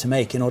that we've had to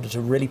make in order to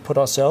really put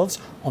ourselves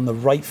on the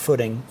right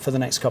footing for the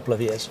next couple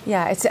of years.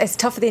 Yeah, it's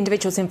tough for the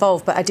individuals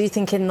involved, but I do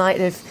think in light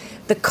of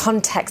the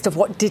context of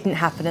what didn't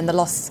happen and the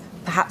loss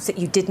perhaps that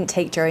you didn't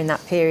take during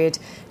that period,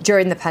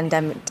 during the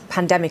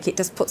pandemic, it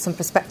does put some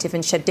perspective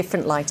and shed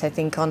different light, I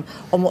think, on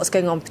what's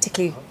going on,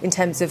 particularly in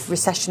terms of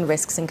recession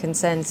risks and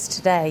concerns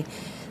today.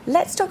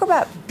 Let's talk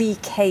about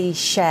BK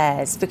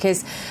shares,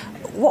 because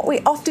what we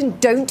often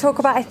don't talk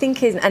about, I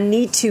think, is, and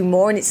need to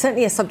more, and it's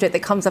certainly a subject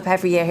that comes up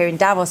every year here in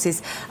Davos,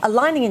 is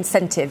aligning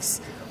incentives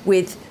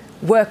with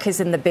workers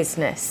in the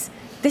business.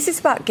 This is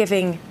about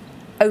giving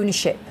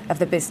ownership of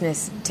the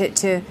business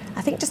to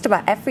I think just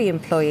about every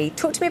employee.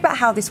 Talk to me about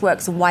how this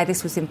works and why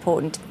this was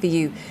important for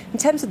you in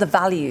terms of the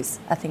values,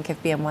 I think,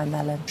 of BNY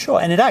Mellon. Sure,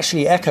 and it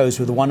actually echoes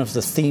with one of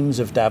the themes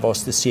of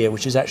Davos this year,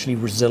 which is actually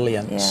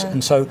resilience.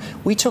 And so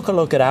we took a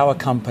look at our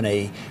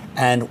company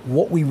and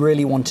what we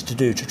really wanted to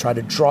do to try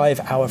to drive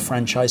our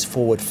franchise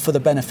forward for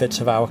the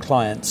benefit of our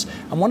clients.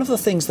 And one of the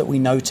things that we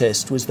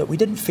noticed was that we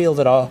didn't feel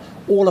that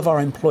all of our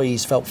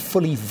employees felt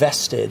fully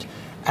vested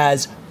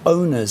as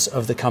owners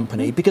of the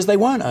company, because they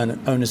weren't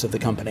owners of the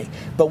company,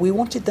 but we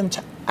wanted them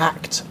to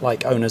act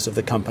like owners of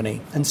the company.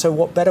 And so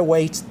what better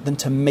way than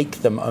to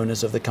make them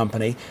owners of the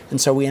company? And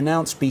so we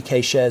announced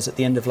BK Shares at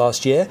the end of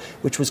last year,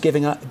 which was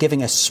giving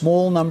a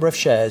small number of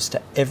shares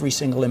to every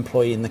single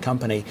employee in the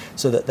company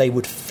so that they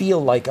would feel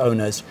like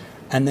owners,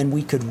 and then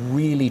we could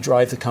really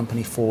drive the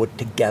company forward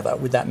together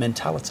with that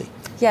mentality.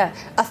 Yeah,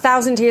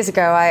 1,000 years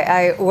ago,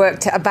 I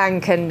worked at a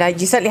bank, and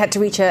you certainly had to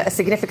reach a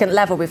significant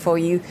level before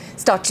you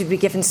started to be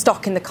given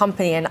stock in the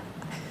company. And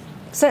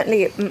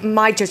certainly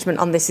my judgment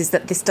on this is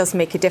that this does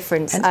make a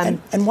difference. And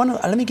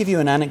let me give you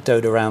an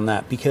anecdote around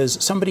that,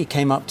 because somebody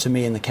came up to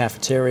me in the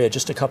cafeteria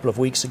just a couple of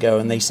weeks ago,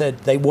 and they said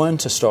they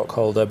weren't a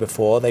stockholder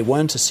before, they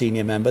weren't a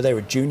senior member, they were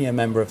a junior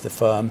member of the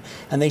firm,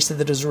 and they said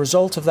that as a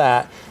result of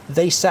that,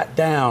 they sat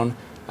down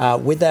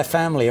with their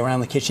family around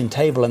the kitchen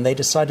table, and they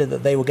decided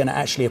that they were going to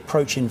actually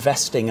approach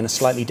investing in a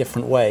slightly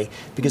different way,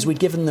 because we'd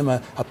given them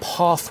a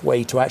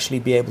pathway to actually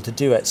be able to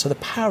do it. So the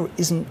power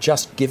isn't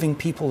just giving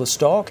people the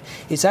stock,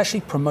 it's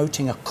actually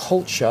promoting a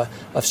culture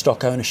of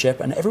stock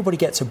ownership, and everybody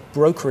gets a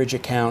brokerage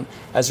account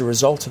as a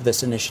result of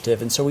this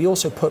initiative. And so we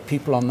also put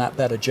people on that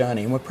better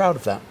journey, and we're proud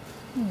of that.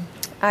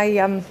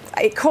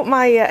 It caught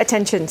my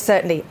attention,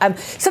 certainly.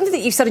 Something that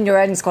you've said in your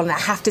earnings call, and I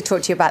have to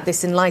talk to you about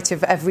this in light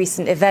of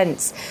recent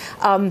events,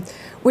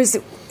 was,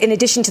 in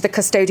addition to the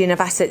custodian of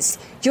assets,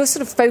 your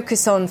sort of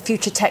focus on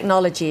future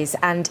technologies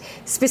and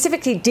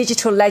specifically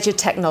digital ledger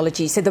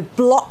technology, so the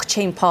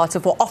blockchain part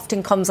of what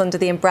often comes under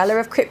the umbrella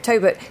of crypto,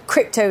 but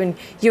crypto, and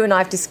you and I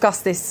have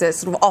discussed this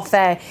sort of off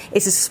air,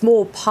 is a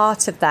small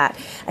part of that.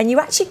 And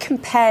you actually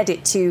compared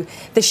it to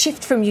the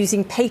shift from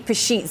using paper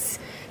sheets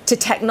to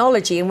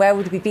technology, and where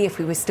would we be if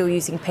we were still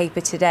using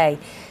paper today?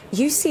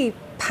 You see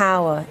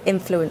power,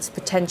 influence,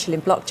 potential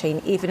in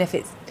blockchain, even if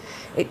it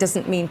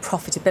doesn't mean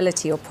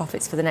profitability or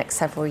profits for the next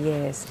several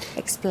years.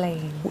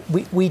 Explain.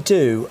 We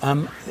do.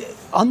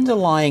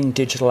 Underlying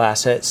digital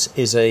assets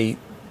is a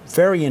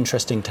very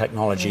interesting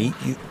technology,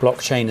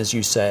 blockchain, as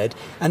you said,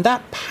 and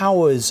that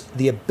powers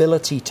the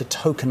ability to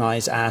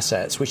tokenize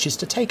assets, which is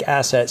to take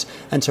assets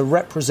and to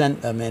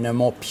represent them in a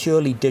more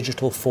purely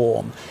digital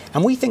form.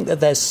 And we think that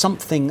there's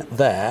something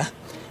there.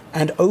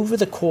 And over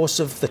the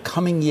course of the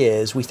coming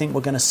years, we think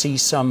we're going to see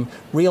some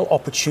real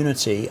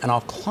opportunity, and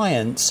our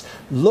clients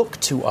look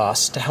to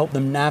us to help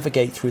them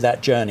navigate through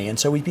that journey. And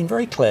so we've been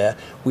very clear.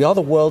 We are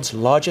the world's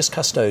largest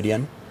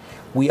custodian.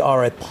 We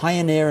are a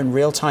pioneer in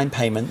real-time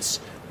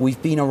payments.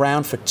 We've been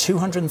around for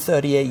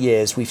 238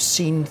 years. We've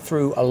seen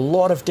through a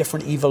lot of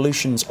different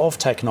evolutions of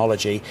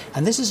technology,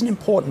 and this is an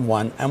important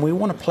one, and we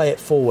want to play it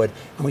forward,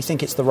 and we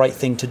think it's the right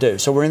thing to do.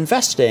 So we're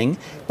investing,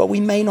 but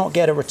we may not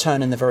get a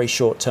return in the very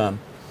short term.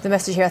 The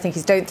message here, I think,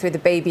 is don't throw the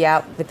baby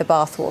out with the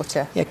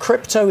bathwater. Yeah,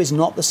 crypto is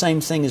not the same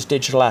thing as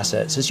digital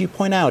assets. As you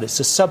point out, it's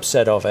a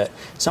subset of it.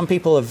 Some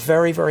people are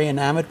very, very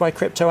enamored by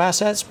crypto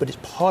assets, but it's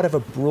part of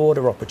a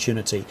broader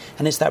opportunity.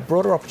 And it's that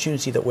broader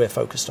opportunity that we're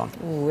focused on.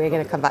 Ooh, we're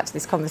going to come back to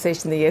this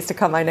conversation in the years to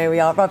come. I know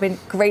we are. Robin,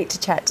 great to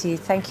chat to you.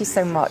 Thank you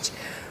so much.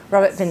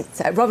 Robin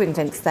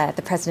Vince there,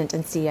 the President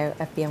and CEO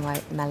of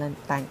BNY Mellon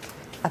Bank.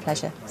 A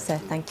pleasure, sir.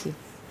 Thank you.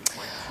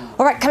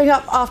 All right, coming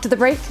up after the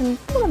break, and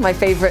one of my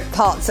favourite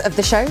parts of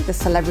the show, the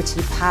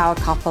celebrity power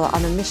couple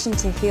on a mission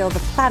to heal the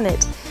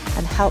planet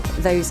and help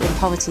those in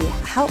poverty,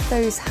 help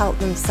those help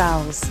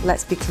themselves.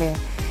 Let's be clear.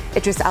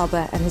 Idris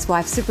Elba and his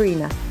wife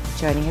Sabrina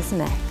joining us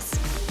next.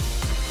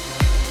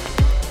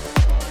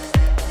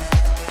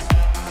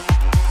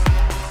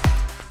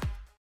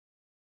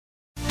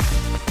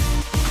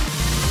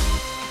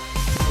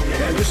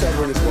 Idris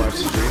Elba and his wife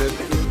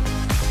Sabrina.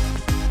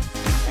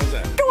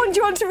 Do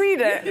you want to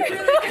read it?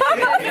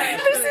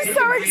 This is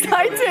so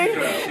exciting.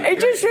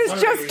 Idris was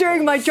just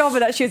doing my job,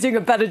 and actually is doing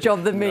a better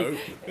job than me.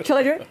 No. Shall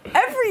I do it?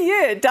 Every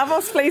year,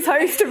 Davos plays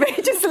host to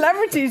major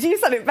celebrities. You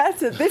said it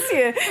better. This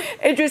year,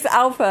 Idris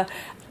Elba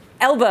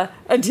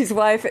and his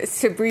wife,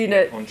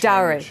 Sabrina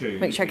Dore.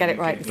 Make sure I get it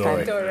right this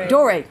time.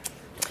 Dore.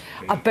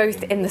 Are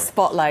both in the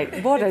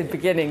spotlight. What a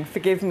beginning,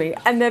 forgive me.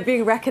 And they're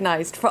being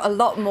recognised for a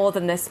lot more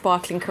than their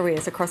sparkling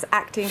careers across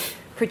acting,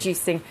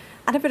 producing,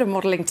 and a bit of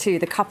modelling too.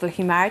 The couple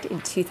who married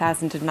in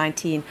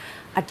 2019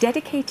 are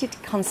dedicated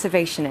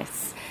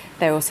conservationists.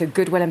 They're also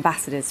goodwill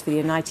ambassadors for the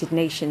United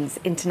Nations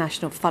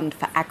International Fund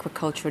for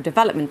Agricultural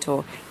Development,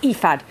 or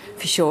IFAD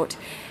for short.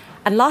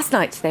 And last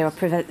night they were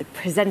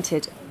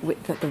presented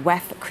with the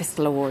WEF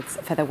Crystal Awards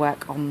for their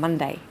work on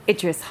Monday.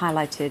 Idris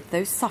highlighted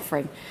those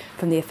suffering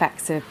from the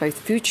effects of both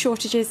food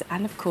shortages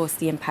and, of course,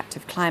 the impact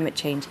of climate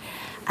change,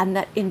 and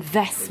that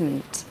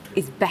investment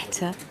is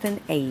better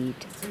than aid.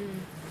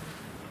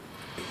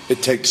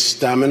 It takes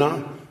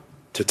stamina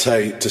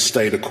to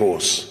stay the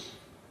course.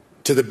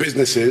 To the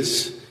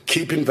businesses,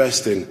 keep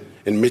investing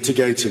in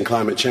mitigating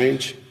climate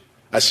change.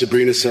 As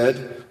Sabrina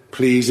said,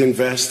 please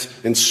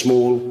invest in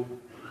small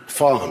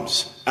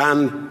farms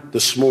and the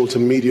small to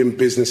medium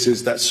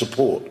businesses that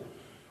support.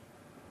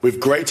 With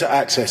greater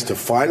access to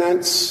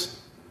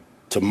finance,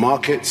 to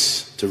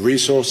markets, to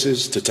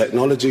resources, to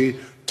technology,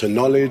 to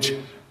knowledge,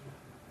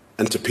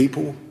 and to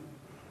people,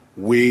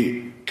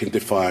 we can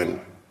define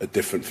a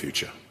different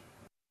future.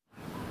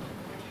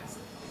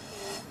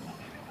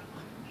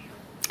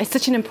 It's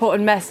such an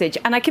important message,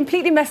 and I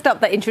completely messed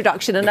up that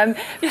introduction, and I'm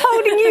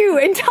holding you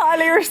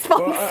entirely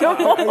responsible.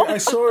 Well, I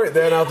saw it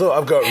there, and I thought,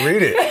 I've got to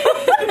read it.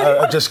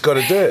 I've just got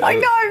to do it. I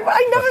know,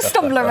 I never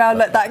stumble around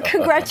like that.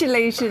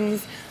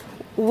 Congratulations.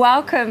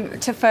 Welcome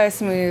to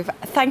First Move.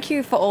 Thank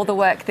you for all the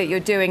work that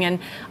you're doing. And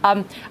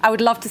I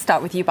would love to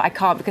start with you, but I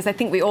can't, because I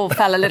think we all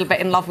fell a little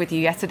bit in love with you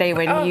yesterday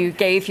when you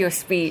gave your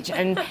speech.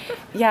 And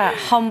yeah,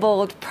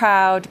 humbled,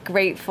 proud,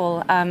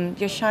 grateful.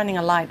 You're shining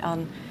a light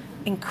on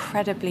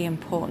incredibly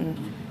important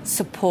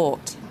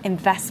support,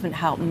 investment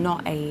help,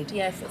 not aid,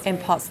 in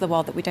parts of the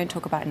world that we don't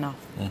talk about enough.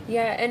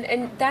 Yeah,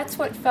 and that's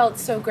what felt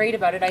so great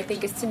about it, I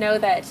think, is to know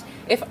that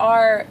if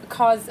our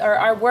cause or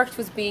our work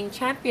was being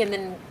championed,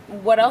 then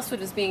what else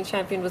was being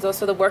championed was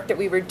also the work that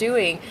we were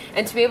doing.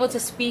 And to be able to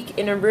speak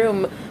in a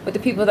room with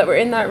the people that were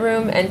in that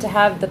room, and to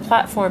have the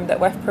platform that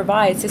WEF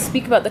provides to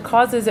speak about the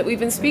causes that we've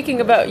been speaking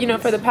about,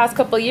 for the past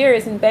couple of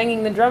years and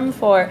banging the drum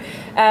for,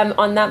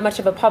 on that much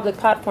of a public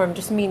platform,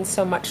 just means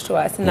so much to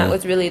us. And that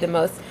was really the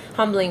most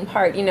humbling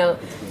part.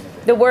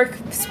 The work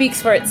speaks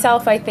for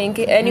itself, I think.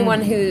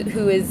 Anyone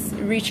who is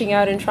reaching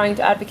out and trying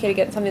to advocate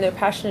against something they're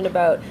passionate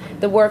about,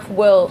 the work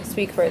will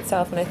speak for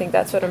itself. And I think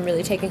that's what I'm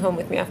really taking home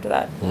with me after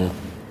that.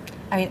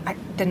 I mean,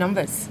 the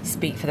numbers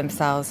speak for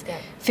themselves. Yeah.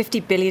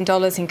 $50 billion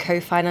in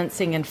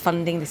co-financing and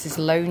funding. This is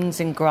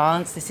loans and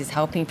grants. This is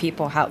helping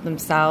people help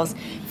themselves.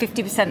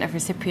 50% of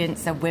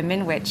recipients are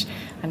women, which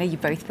I know you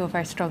both feel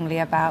very strongly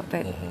about,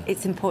 but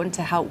it's important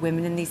to help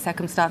women in these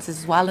circumstances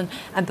as well,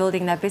 and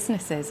building their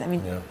businesses. I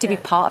mean, to be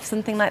part of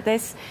something like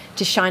this,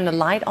 to shine a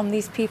light on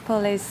these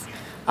people is...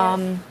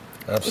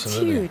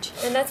 Absolutely. It's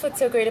huge. And that's what's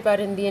so great about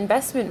in the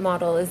investment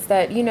model is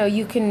that,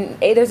 you can,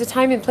 there's a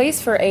time and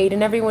place for aid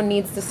and everyone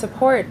needs the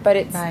support, but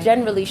it's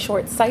generally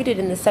short-sighted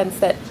in the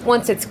sense that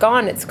once it's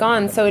gone, it's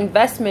gone. So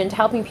investment,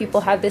 helping people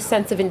have this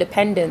sense of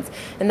independence,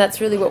 and that's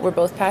really what we're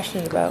both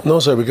passionate about. And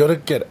also, we've got to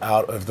get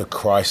out of the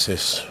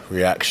crisis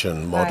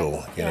reaction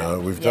model.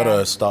 We've got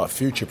to start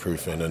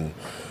future-proofing,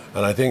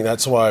 and I think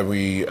that's why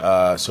we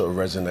sort of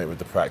resonate with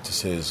the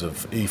practices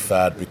of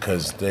EFAD,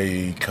 because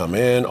they come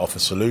in, offer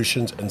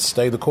solutions, and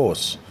stay the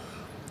course,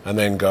 and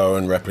then go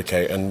and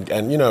replicate. And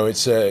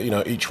it's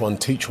a each one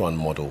teach one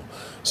model.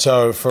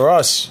 So for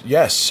us,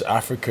 yes,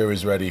 Africa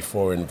is ready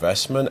for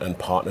investment and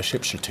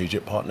partnership,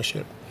 strategic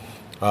partnership.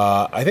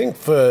 I think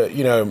for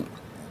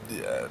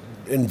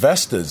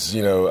investors,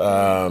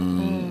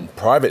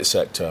 private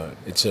sector,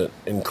 it's an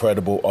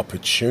incredible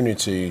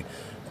opportunity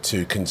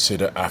to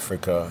consider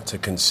Africa, to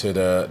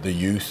consider the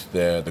youth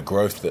there, the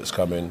growth that's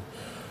coming,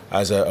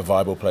 as a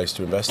viable place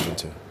to invest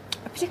into.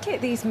 Particularly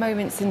at these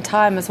moments in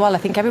time as well, I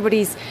think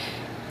everybody's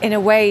in a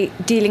way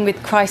dealing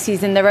with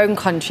crises in their own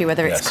country,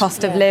 whether it's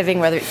cost of living,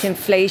 whether it's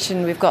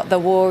inflation. We've got the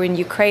war in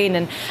Ukraine,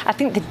 and I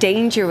think the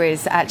danger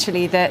is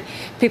actually that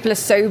people are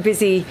so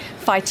busy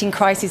fighting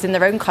crises in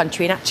their own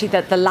country, and actually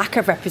that the lack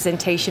of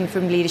representation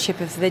from leadership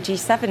of the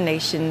G7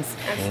 nations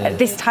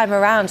this time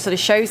around sort of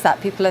shows that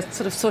people are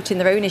sort of sorting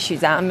their own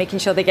issues out and making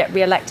sure they get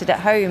re-elected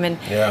at home. And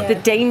the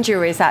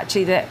danger is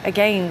actually that,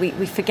 again,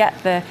 we forget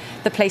the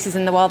places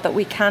in the world that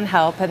we can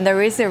help, and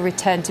there is a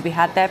return to be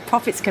had there.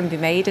 Profits can be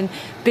made and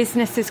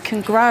businesses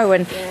can grow,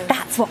 and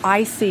that's what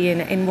I see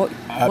in what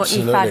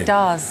EFAD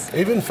does.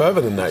 Even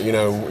further than that,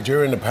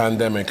 during the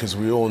pandemic, as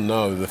we all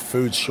know, the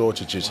food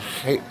shortages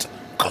hit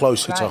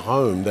closer to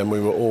home than we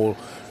were all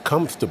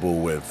comfortable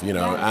with,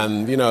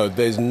 and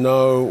there's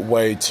no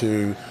way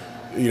to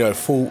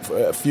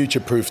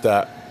future-proof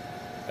that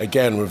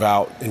again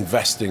without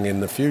investing in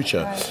the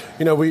future.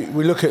 We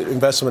look at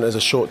investment as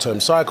a short-term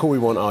cycle. We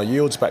want our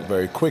yields back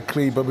very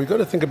quickly, but we've got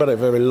to think about it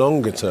very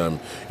longer term.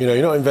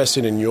 You're not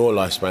investing in your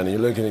lifespan, you're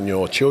looking in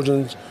your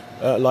children's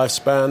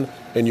lifespan,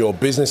 in your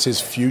business's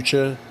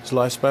future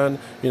lifespan.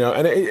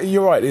 And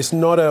you're right, it's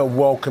not a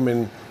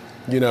welcoming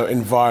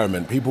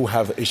environment. People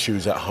have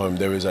issues at home.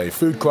 There is a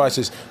food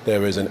crisis,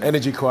 there is an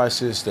energy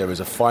crisis, there is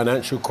a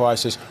financial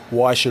crisis.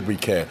 Why should we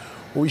care?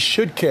 We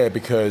should care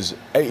because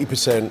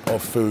 80%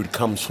 of food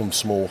comes from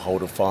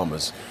smallholder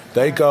farmers.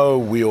 They go,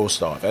 we all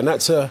starve. And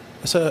that's a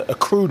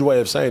crude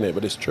way of saying it,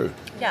 but it's true.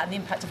 Yeah, and the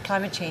impact of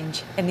climate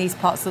change in these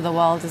parts of the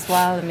world as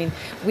well. I mean,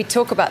 we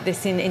talk about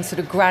this in sort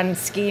of grand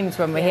schemes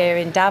when we're here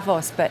in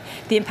Davos, but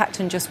the impact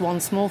on just one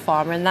small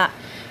farmer, and that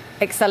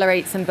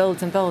accelerates and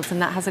builds, and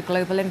that has a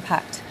global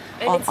impact.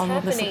 And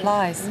on the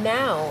supplies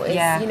now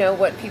is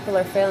what people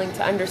are failing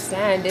to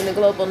understand in the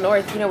global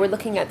north. We're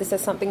looking at this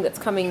as something that's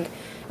coming,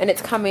 and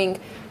it's coming,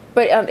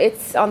 but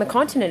it's on the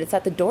continent. It's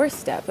at the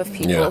doorstep of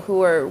people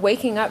who are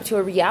waking up to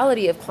a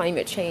reality of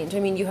climate change. I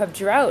mean, you have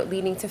drought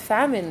leading to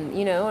famine,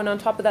 and on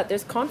top of that,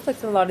 there's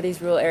conflict in a lot of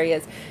these rural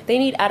areas. They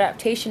need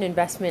adaptation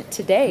investment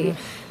today.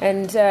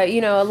 And,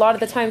 a lot of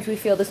the times we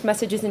feel this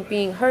message isn't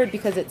being heard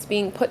because it's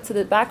being put to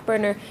the back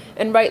burner,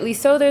 and rightly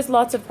so. There's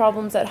lots of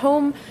problems at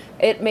home.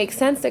 It makes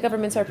sense that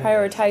governments are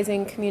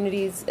prioritizing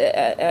communities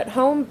at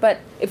home, but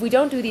if we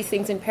don't do these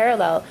things in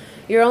parallel,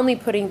 you're only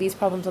putting these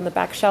problems on the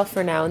back shelf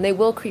for now, and they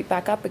will creep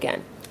back up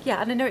again. Yeah,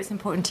 and I know it's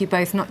important to you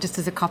both, not just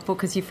as a couple,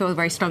 because you feel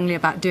very strongly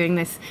about doing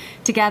this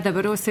together,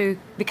 but also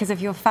because of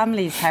your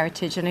family's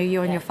heritage. I know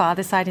you on your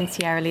father's side in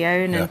Sierra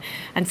Leone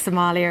and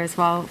Somalia as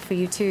well for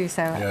you too.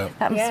 So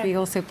that must be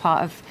also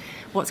part of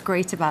what's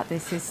great about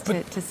this, is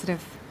to sort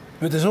of...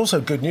 But there's also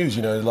good news,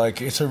 you know,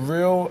 like it's a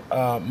real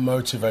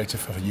motivator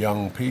for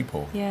young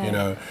people.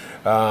 Yeah.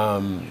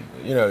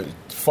 You know,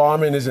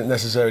 farming isn't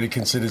necessarily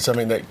considered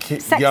something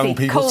that young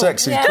people, cool.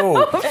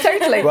 cool.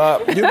 Totally.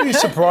 But you'll be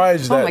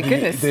surprised that my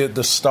goodness.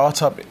 the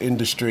startup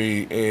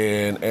industry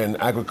in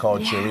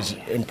agriculture is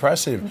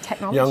impressive.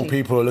 Young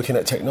people are looking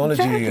at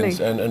technology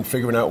and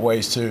figuring out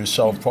ways to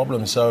solve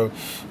problems. So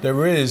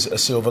there is a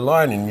silver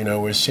lining. You know,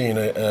 we're seeing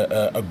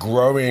a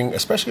growing,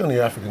 especially on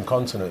the African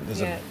continent,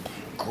 there's a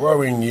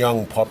growing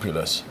young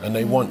populace, and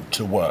they want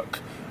to work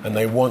and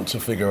they want to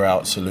figure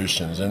out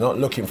solutions. They're not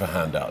looking for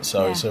handouts.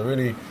 So it's a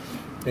really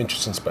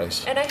interesting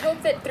space. And I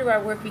hope that through our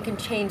work we can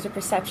change the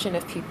perception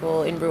of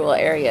people in rural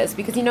areas,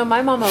 because, you know,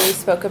 my mom always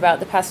spoke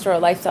about the pastoral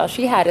lifestyle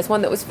she had as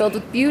one that was filled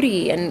with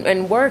beauty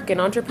and work and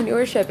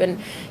entrepreneurship, and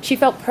she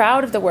felt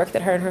proud of the work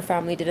that her and her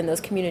family did in those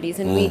communities.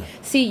 And we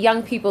see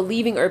young people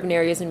leaving urban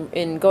areas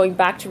and going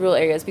back to rural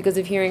areas because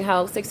of hearing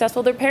how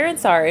successful their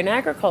parents are in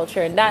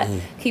agriculture, and that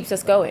keeps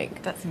us going.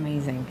 That's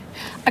amazing.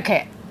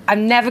 Okay,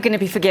 I'm never going to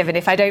be forgiven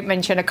if I don't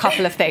mention a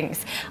couple of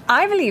things.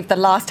 I believe the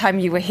last time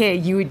you were here,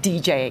 you were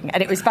DJing,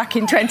 and it was back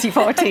in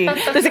 2014.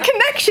 There's a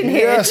connection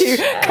here to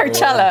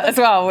Coachella as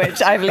well,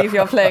 which I believe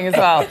you're playing as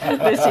well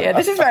this year.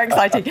 This is very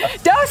exciting.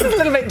 Dallas is a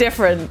little bit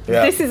different.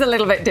 Yeah. This is a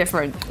little bit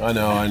different. I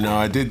know.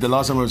 I did. The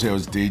last time I was here, I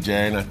was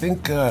DJing. I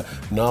think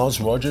Niles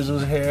Rodgers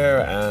was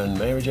here, and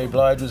Mary J.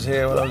 Blige was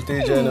here when I was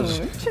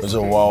DJing. It was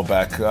a while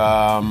back.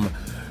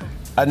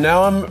 And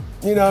now I'm,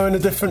 you know, in a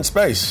different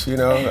space, you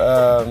know,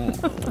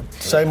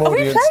 same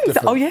audience.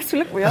 Oh, yes,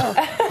 look, we are.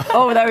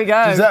 Oh, there we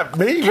go. Is that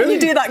me? Really?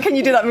 Can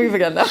you do that move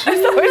again? That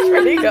was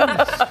really good.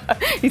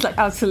 He's like,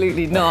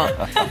 absolutely not.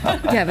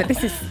 Yeah, but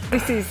this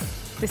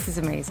is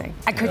amazing.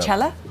 And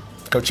Coachella?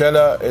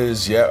 Coachella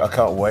is, I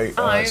can't wait.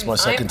 It's my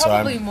second time.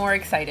 I'm probably more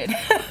excited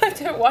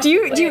to watch.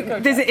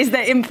 Is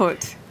there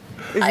input?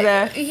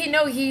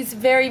 He's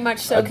very much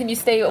so. Can you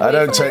stay away from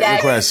that? I don't take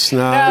requests.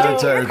 No, I don't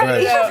take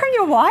requests. Even from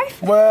your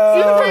wife? Well,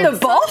 even from the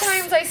boss?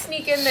 Sometimes I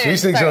sneak in there. She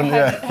sneaks on,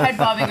 head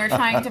bobbing or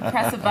trying to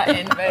press a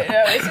button. But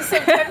it's just so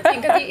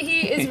tempting because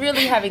he is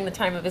really having the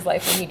time of his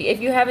life. If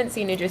you haven't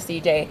seen Idris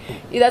DJ,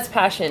 that's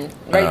passion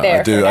right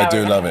there. I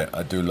do love it.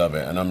 I do love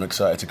it. And I'm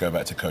excited to go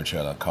back to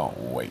Coachella. I can't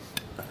wait.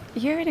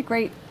 You're in a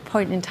great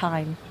point in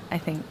time, I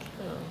think.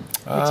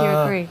 Would you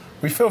agree?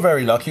 We feel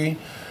very lucky.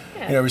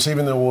 You know,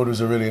 receiving the award was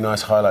a really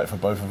nice highlight for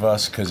both of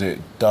us, because it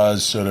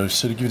does sort of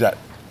give you that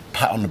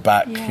pat on the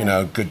back, you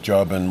know, good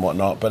job and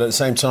whatnot. But at the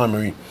same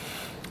time,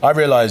 I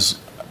realise,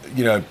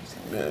 you know,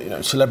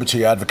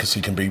 celebrity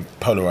advocacy can be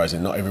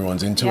polarising. Not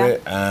everyone's into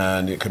it,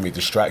 and it can be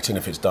distracting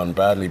if it's done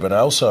badly. But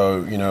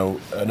also, you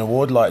know, an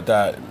award like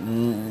that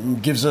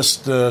gives us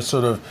the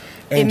sort of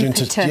engine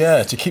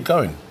to keep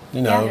going.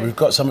 You know, we've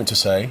got something to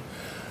say,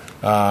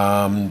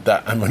 and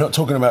we're not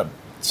talking about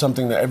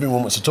something that everyone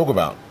wants to talk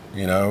about.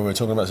 You know, we're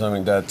talking about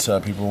something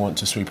that people want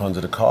to sweep under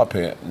the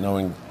carpet. No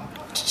one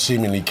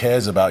seemingly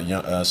cares about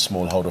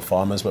smallholder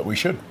farmers, but we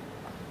should.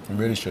 We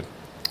really should.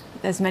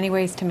 There's many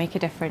ways to make a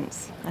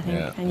difference, I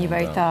think, and you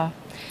both are.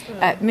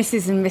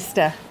 Mrs. and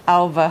Mr.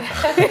 Alva.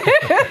 Do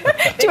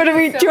you want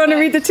to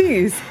read the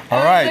twos?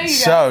 All right.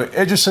 So,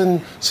 Idris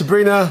and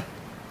Sabrina,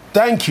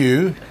 thank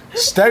you.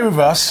 Stay with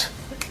us.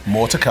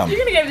 More to come. You're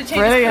going to get him to change.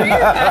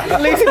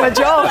 Brilliant. Losing my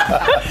job.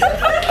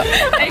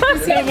 Thank you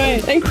so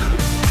much. Thank you.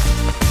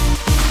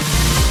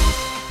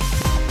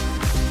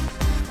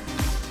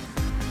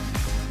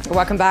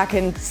 Welcome back,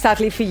 and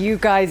sadly for you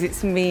guys,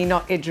 it's me,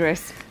 not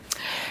Idris.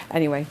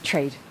 Anyway,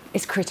 trade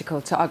is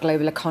critical to our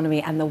global economy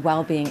and the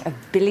well-being of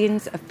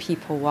billions of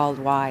people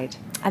worldwide.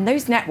 And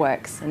those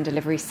networks and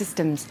delivery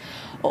systems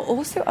are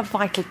also a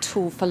vital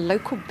tool for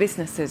local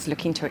businesses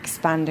looking to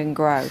expand and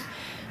grow.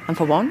 And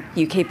for one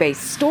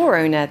UK-based store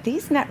owner,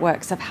 these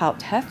networks have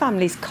helped her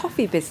family's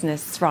coffee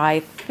business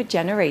thrive for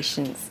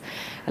generations.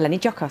 Eleni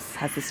Jokos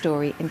has the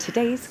story in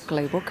today's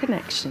Global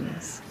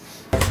Connections.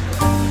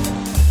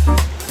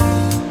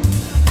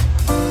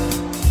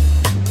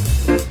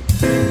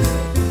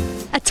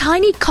 A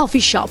tiny coffee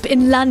shop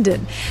in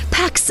London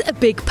packs a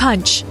big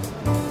punch.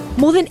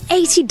 More than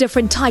 80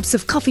 different types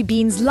of coffee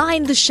beans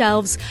line the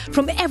shelves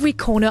from every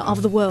corner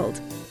of the world.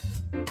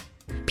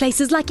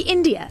 Places like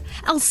India,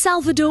 El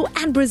Salvador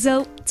and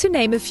Brazil, to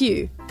name a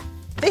few.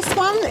 This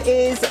one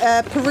is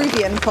a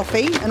Peruvian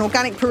coffee, an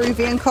organic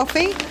Peruvian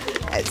coffee.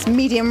 It's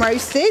medium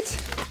roasted.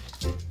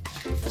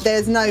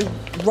 There's no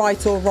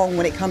right or wrong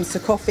when it comes to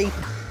coffee.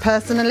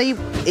 Personally,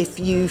 if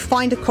you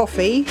find a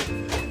coffee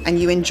and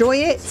you enjoy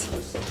it,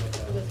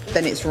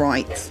 then it's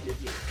right.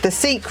 The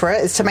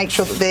secret is to make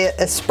sure that the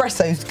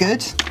espresso's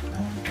good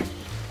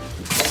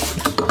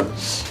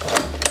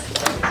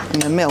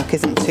and the milk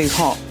isn't too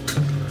hot.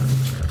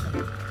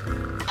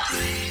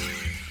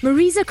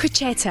 Marisa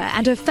Crocetta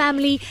and her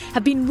family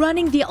have been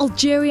running the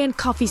Algerian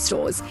coffee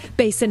stores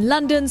based in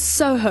London's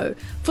Soho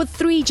for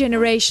 3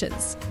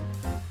 generations.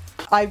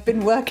 I've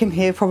been working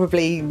here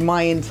probably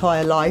my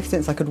entire life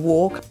since I could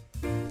walk.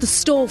 The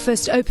store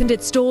first opened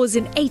its doors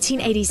in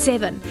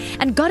 1887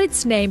 and got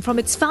its name from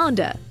its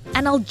founder,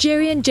 an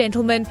Algerian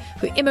gentleman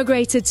who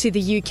immigrated to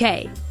the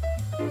UK.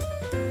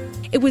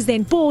 It was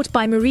then bought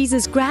by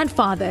Marisa's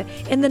grandfather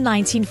in the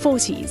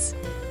 1940s.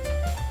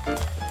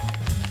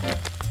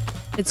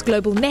 Its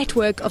global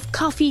network of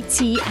coffee,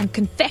 tea and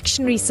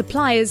confectionery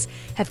suppliers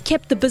have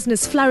kept the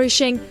business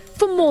flourishing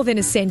for more than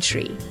a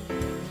century.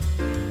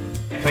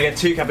 Can I get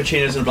 2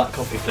 cappuccinos and a black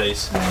coffee,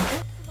 please?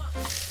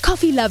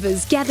 Coffee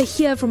lovers gather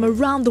here from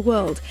around the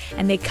world,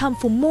 and they come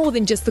for more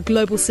than just the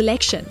global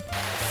selection.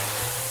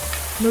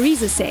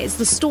 Marisa says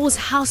the store's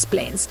house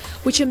blends,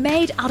 which are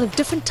made out of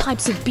different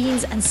types of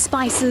beans and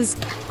spices,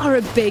 are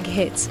a big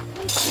hit.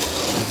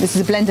 This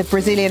is a blend of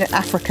Brazilian and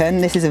African.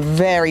 This is a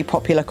very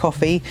popular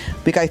coffee.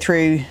 We go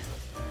through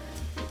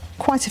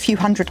quite a few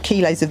hundred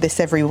kilos of this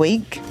every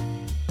week.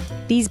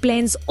 These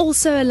blends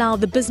also allow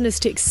the business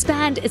to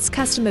expand its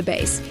customer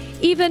base,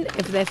 even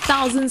if they're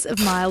thousands of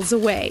miles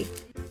away.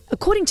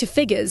 According to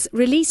figures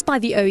released by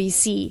the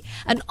OEC,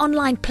 an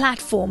online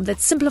platform that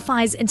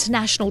simplifies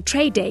international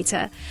trade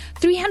data,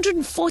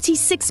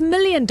 $346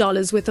 million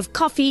worth of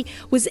coffee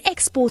was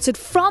exported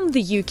from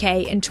the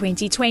UK in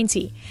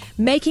 2020,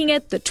 making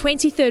it the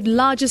 23rd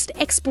largest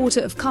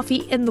exporter of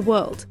coffee in the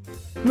world.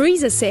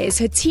 Marisa says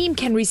her team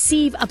can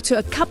receive up to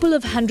a couple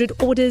of hundred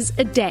orders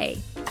a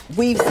day.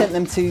 We've sent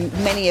them to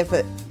many of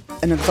an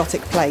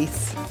exotic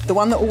place. The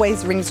one that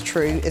always rings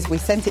true is we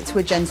sent it to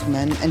a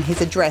gentleman and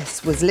his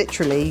address was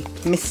literally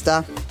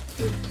Mr.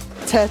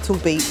 Turtle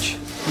Beach,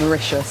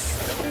 Mauritius.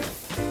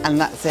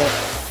 And that's it.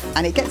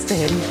 And it gets to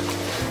him.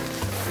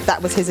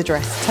 That was his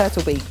address,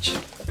 Turtle Beach.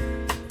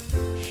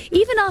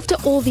 Even after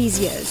all these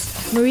years,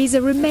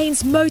 Marisa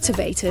remains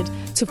motivated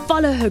to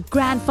follow her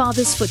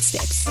grandfather's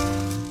footsteps.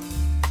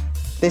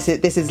 This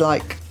is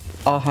like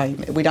our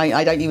home.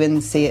 I don't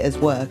even see it as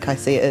work. I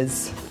see it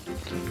as,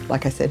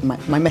 like I said,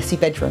 my messy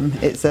bedroom.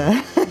 It's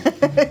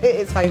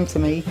it's home to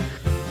me.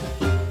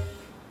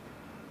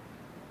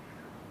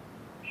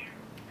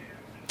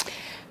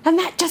 And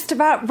that just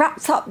about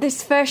wraps up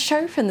this first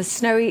show from the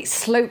snowy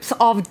slopes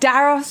of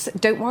Daros.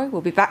 Don't worry,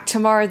 we'll be back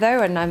tomorrow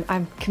though, and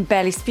I can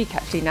barely speak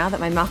actually now that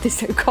my mouth is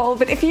so cold.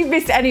 But if you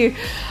missed any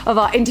of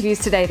our interviews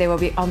today, they will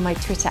be on my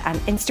Twitter and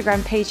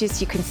Instagram pages.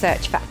 You can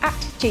search for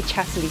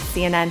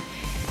 @JChatterleyCNN.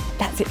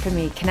 That's it for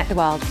me. Connect the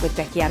World with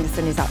Becky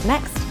Anderson is up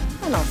next,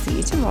 and I'll see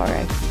you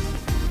tomorrow.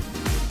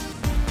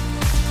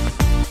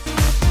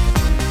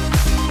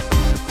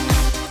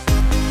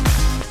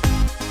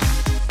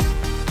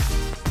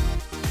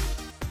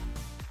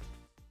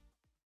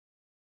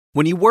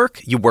 When you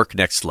work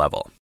next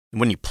level. And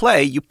when you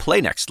play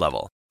next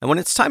level. And when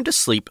it's time to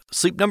sleep,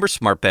 Sleep Number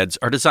smart beds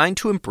are designed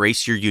to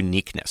embrace your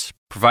uniqueness,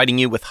 providing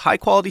you with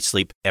high-quality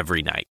sleep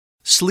every night.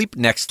 Sleep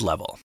next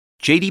level.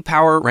 J.D.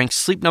 Power ranks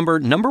Sleep Number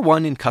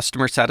 #1 in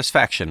customer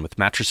satisfaction with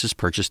mattresses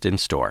purchased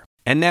in-store.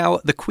 And now,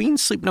 the Queen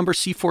Sleep Number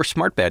C4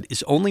 smart bed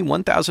is only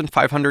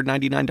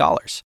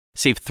 $1,599.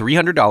 Save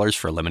 $300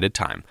 for a limited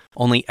time,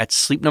 only at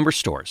Sleep Number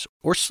stores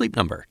or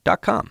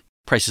sleepnumber.com.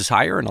 Prices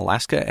higher in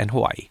Alaska and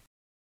Hawaii.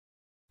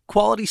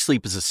 Quality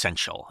sleep is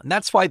essential, and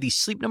that's why the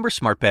Sleep Number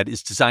smart bed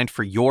is designed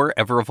for your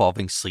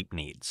ever-evolving sleep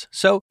needs.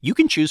 So you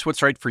can choose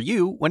what's right for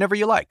you whenever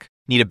you like.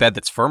 Need a bed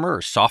that's firmer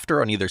or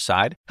softer on either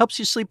side? Helps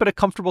you sleep at a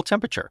comfortable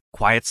temperature.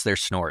 Quiets their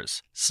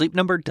snores. Sleep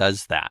Number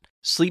does that.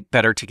 Sleep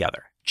better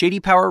together.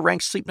 J.D. Power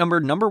ranks Sleep Number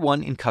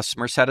 #1 in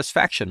customer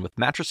satisfaction with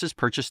mattresses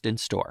purchased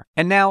in-store.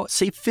 And now,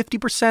 save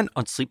 50%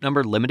 on Sleep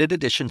Number limited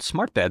edition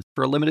smart beds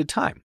for a limited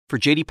time. For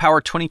J.D. Power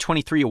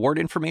 2023 award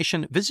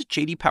information, visit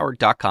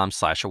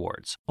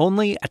jdpower.com/awards.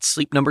 Only at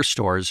Sleep Number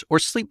stores or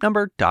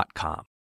sleepnumber.com.